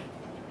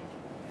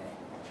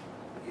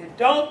 You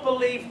don't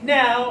believe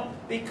now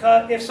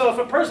because, if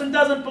a person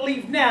doesn't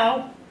believe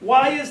now,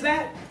 why is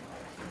that?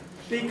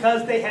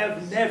 Because they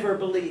have never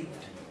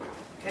believed.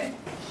 Okay?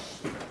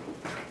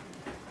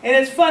 And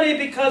it's funny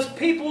because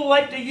people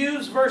like to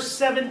use verse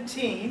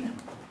 17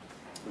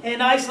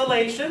 in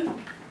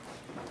isolation.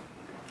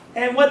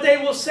 And what they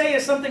will say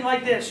is something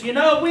like this. We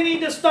need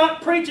to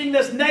stop preaching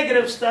this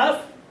negative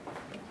stuff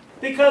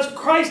because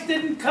Christ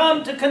didn't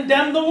come to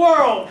condemn the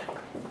world.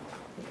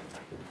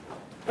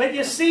 But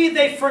you see,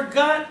 they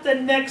forgot the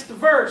next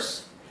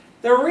verse.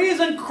 The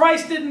reason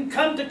Christ didn't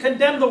come to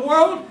condemn the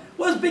world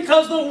was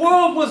because the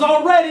world was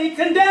already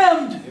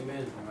condemned.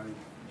 Amen.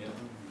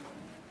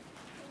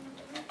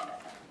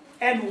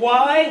 And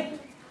why?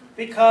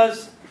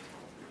 Because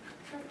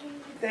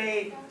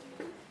they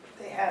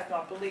have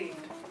not believed.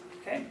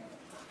 Okay?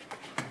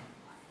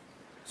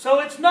 So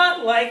it's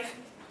not like,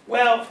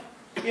 well,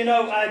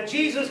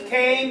 Jesus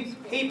came,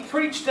 he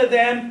preached to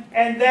them,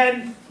 and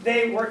then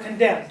they were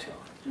condemned.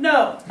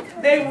 No,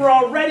 they were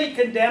already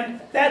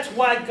condemned. That's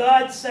why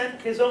God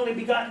sent his only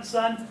begotten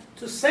Son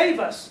to save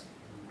us.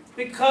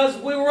 Because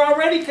we were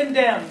already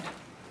condemned.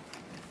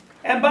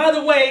 And by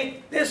the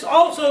way, this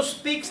also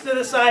speaks to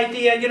this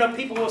idea,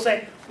 people will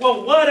say,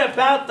 well, what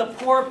about the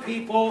poor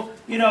people,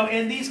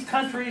 in these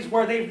countries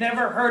where they've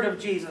never heard of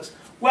Jesus?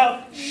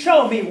 Well,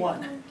 show me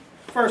one,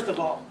 first of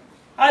all.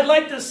 I'd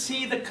like to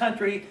see the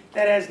country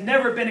that has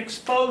never been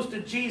exposed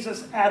to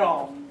Jesus at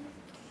all.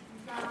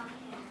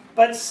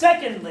 But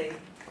secondly,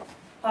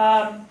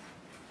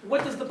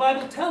 what does the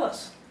Bible tell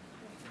us?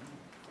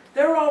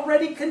 They're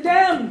already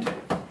condemned.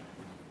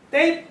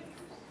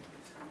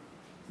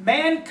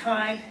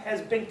 Mankind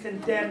has been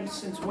condemned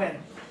since when?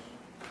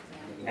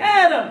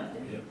 Adam.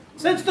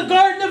 Since the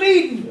Garden of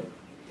Eden.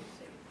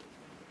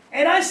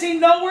 And I see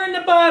nowhere in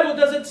the Bible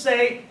does it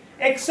say,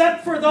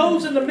 except for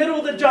those in the middle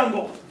of the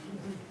jungle.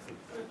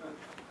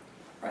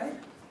 Right?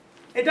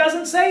 It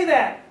doesn't say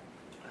that.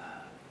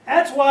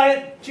 That's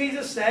why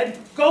Jesus said,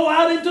 go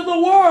out into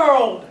the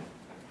world.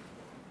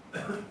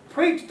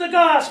 Preach the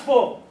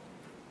gospel.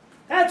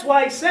 That's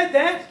why he said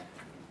that.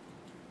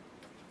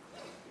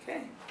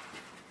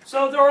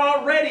 So they're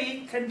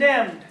already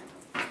condemned.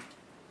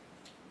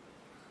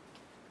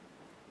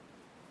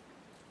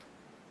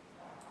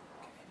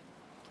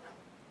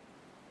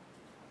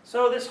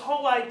 So this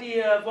whole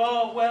idea of,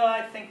 oh, well,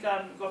 I think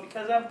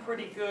because I'm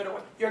pretty good,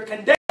 or you're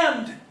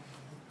condemned.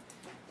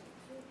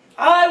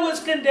 I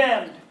was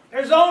condemned.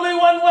 There's only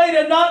one way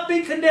to not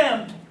be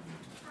condemned.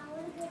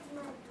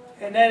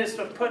 And that is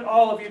to put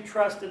all of your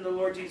trust in the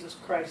Lord Jesus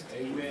Christ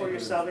for your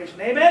salvation.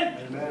 Amen?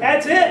 Amen?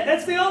 That's it.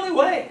 That's the only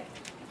way.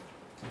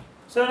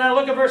 So now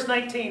look at verse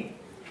 19.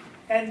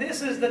 And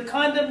this is the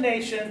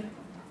condemnation,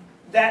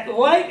 that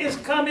light is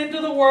come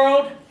into the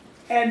world,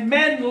 and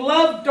men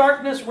love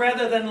darkness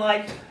rather than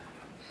light,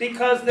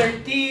 because their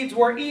deeds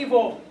were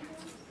evil.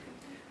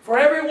 For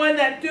everyone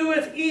that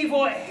doeth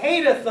evil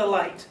hateth the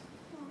light,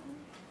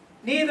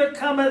 neither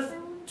cometh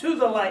to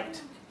the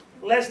light,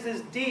 lest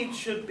his deeds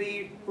should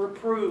be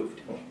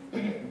reproved.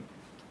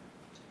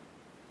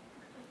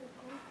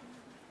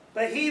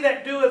 But he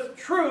that doeth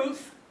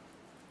truth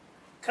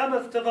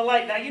cometh to the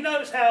light. Now you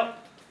notice how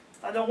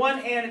on the one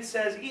hand it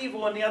says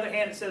evil, on the other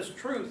hand it says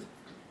truth.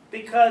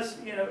 Because,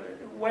 you know,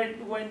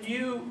 when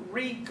you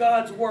read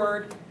God's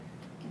Word,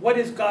 what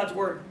is God's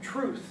Word?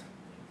 Truth.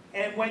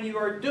 And when you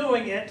are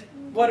doing it,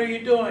 what are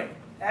you doing?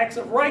 Acts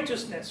of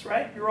righteousness,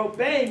 right? You're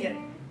obeying it.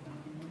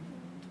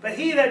 But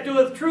he that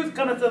doeth truth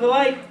cometh to the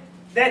light,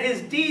 that his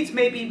deeds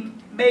may be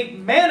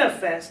made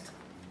manifest,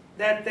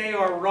 that they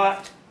are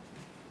wrought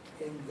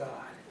in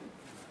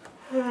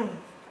God.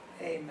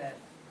 Amen.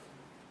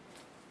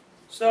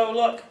 So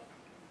look,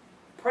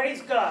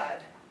 praise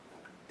God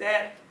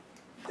that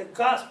the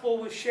gospel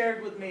was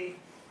shared with me,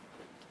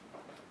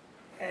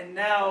 and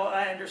now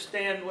I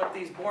understand what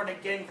these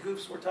born-again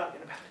goofs were talking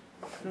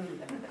about.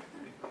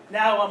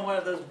 Now I'm one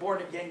of those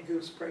born-again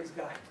goofs, praise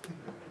God.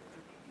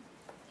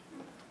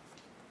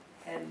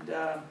 And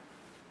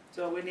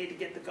so we need to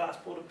get the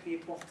gospel to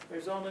people.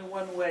 There's only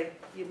one way.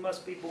 You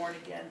must be born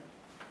again.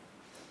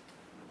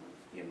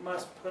 You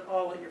must put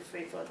all of your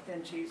faith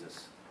in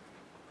Jesus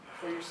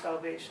for your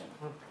salvation.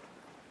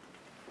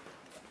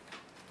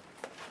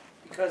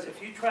 Because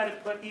if you try to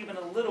put even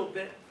a little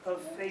bit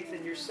of faith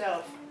in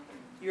yourself,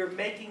 you're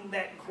making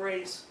that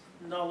grace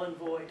null and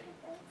void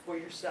for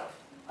yourself.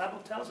 The Bible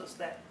tells us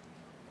that.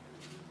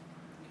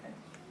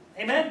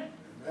 Okay. Amen?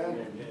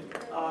 Amen?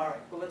 All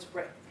right, well, let's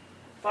pray.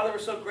 Father, we're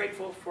so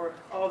grateful for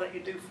all that you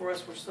do for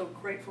us. We're so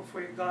grateful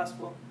for your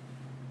gospel.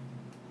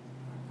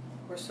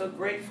 We're so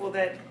grateful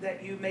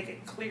that you make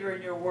it clear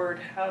in your word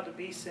how to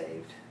be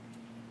saved.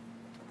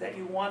 That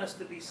you want us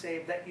to be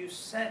saved. That you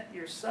sent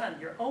your Son,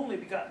 your only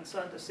begotten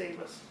Son, to save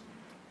us.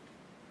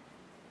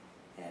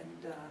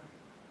 And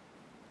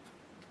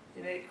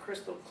you made it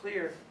crystal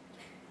clear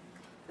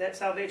that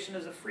salvation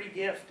is a free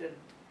gift, and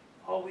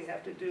all we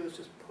have to do is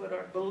just put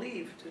our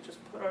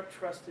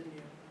trust in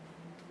you.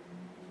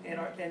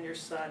 And your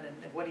Son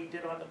and what he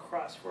did on the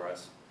cross for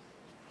us.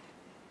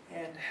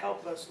 And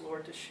help us,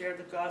 Lord, to share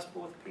the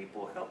gospel with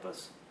people. Help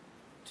us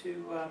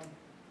to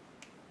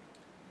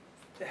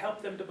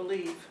help them to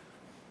believe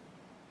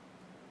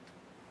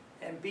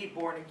and be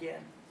born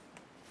again.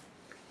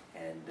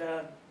 And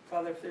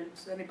Father, if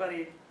there's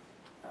anybody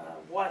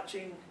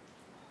watching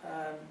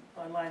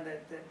online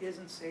that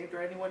isn't saved,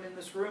 or anyone in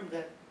this room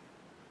that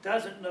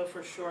doesn't know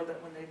for sure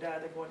that when they die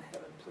they're going to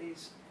heaven,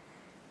 please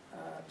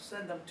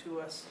send them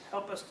to us.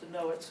 Help us to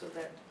know it so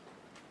that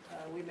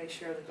we may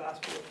share the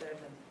gospel with them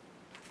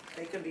and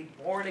they can be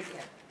born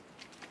again.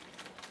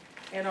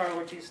 In our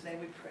Lord Jesus' name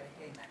we pray.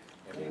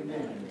 Amen.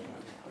 Amen.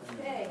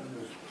 Okay.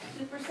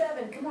 Super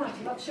 7, come on,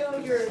 show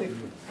your...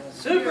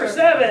 Super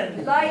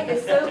 7! Light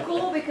is so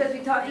cool because we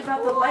talked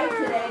about the light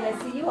today, and I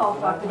see you all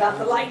talked about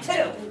the light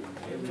too.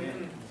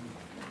 Amen.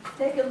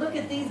 Take a look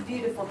at these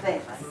beautiful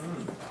things.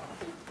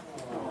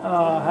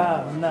 Oh,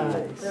 how nice.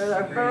 There's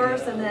our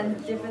verse, and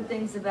then different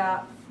things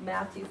about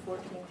Matthew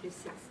 14 through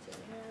 16.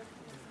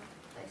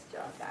 Nice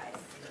job, guys.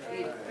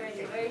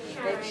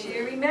 Make sure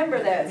you remember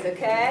those,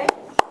 okay?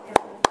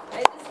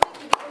 Hey, this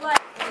week, be a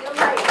light. Be a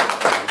light.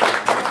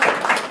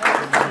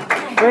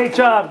 Great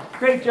job.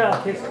 Great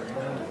job, kids.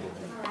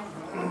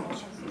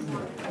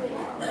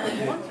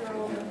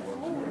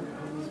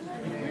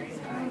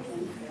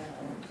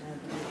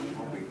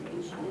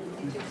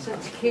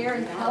 Such care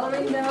in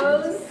coloring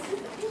those.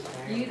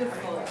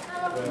 Beautiful.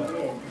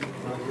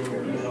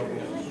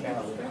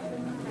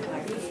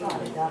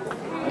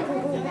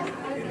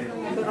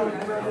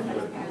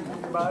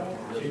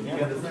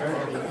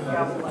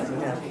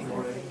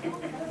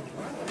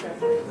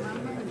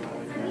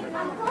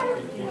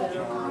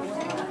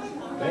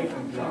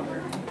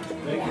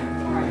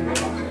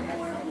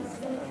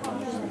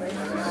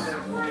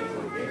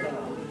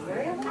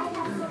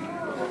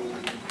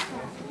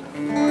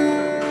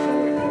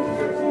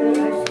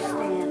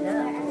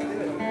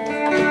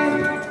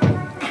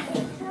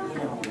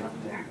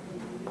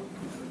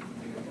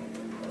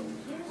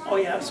 Oh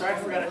yeah, I'm sorry, I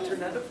forgot to turn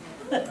that up.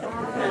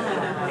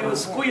 He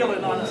was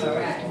squealing on us.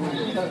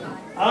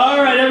 All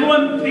right,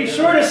 everyone, be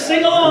sure to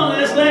sing along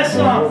to this last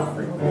song.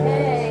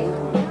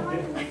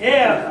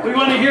 Yeah, we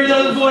want to hear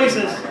those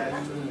voices.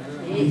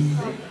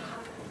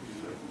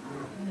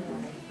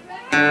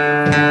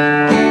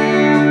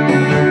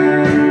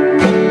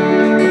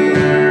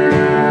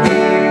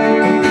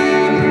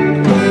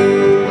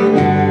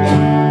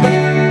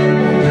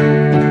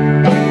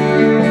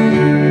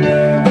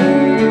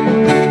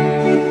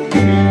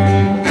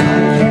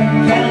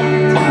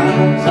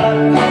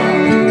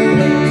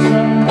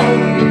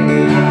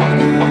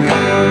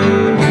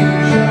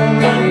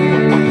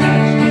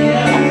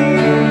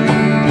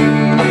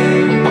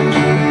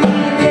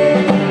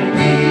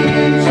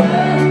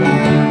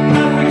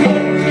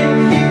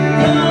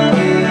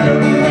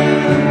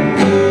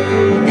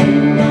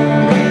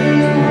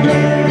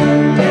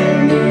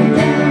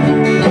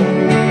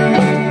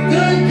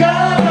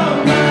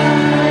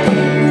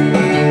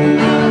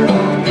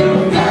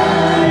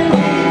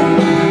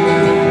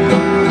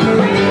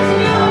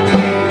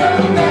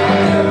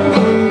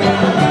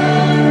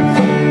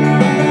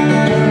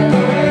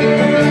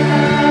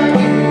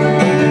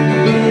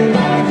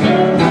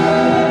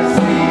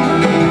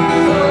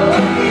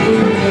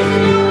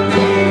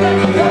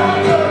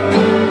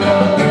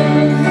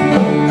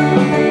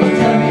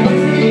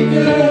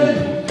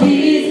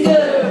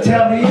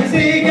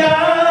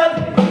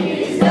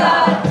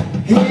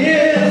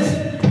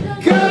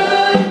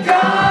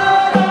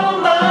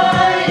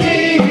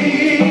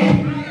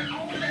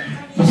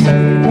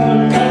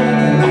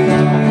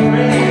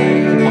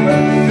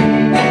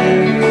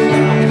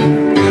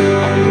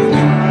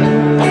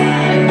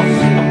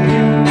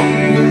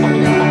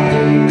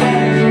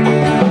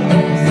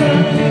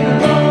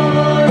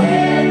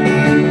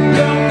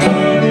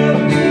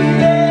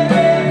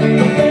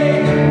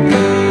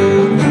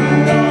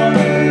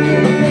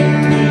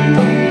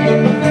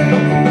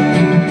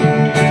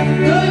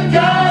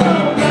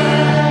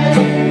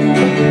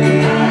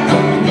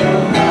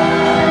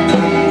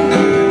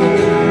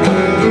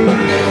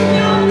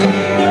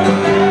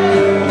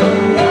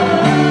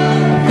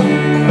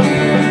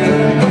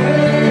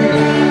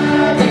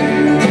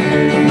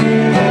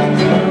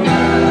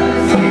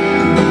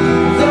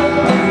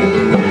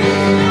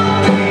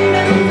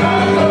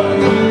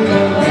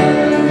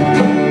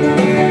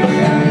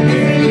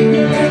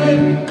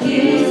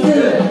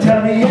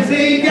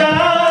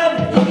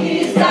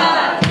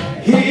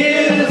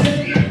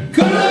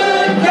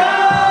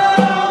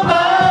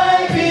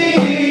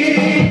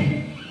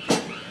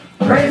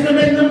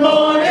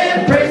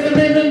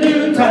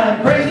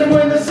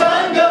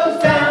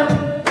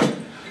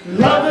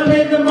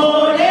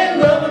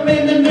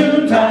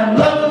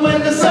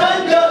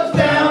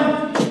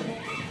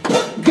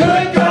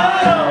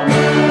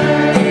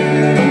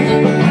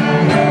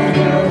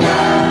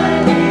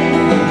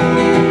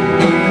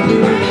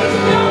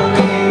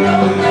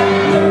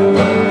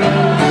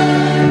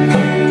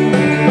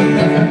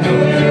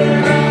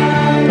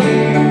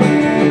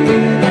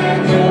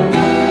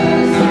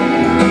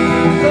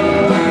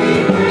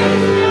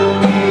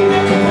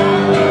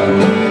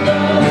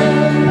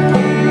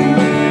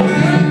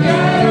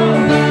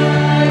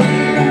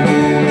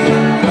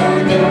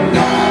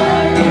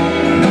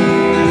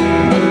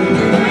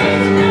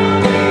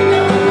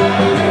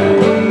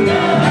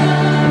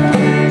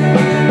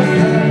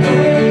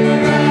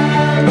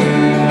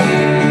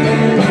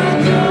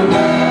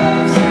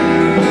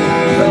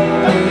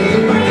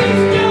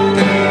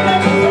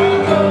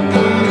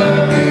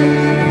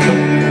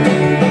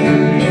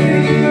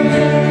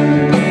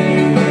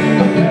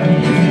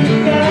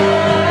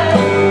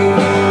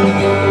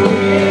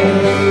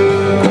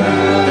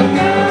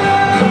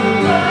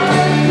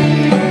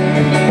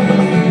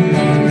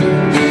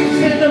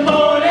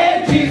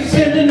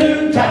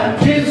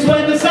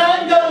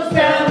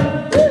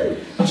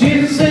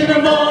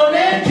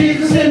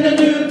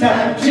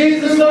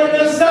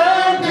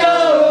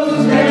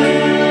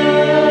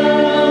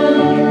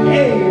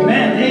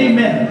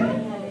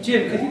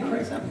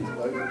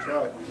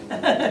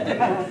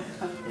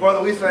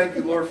 Father, we thank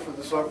you, Lord, for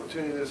this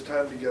opportunity, this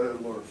time together,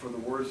 Lord, for the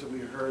words that we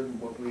heard and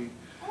what we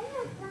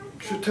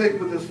should take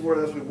with us, Lord,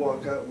 as we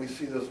walk out and we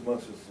see those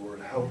monsters,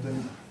 Lord. Help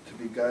them to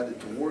be guided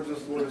towards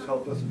us, Lord.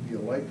 Help us to be a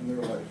light in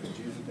their life. In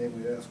Jesus'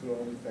 name we ask it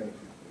all. We thank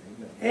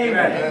you.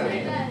 Amen.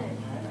 Amen.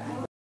 Amen.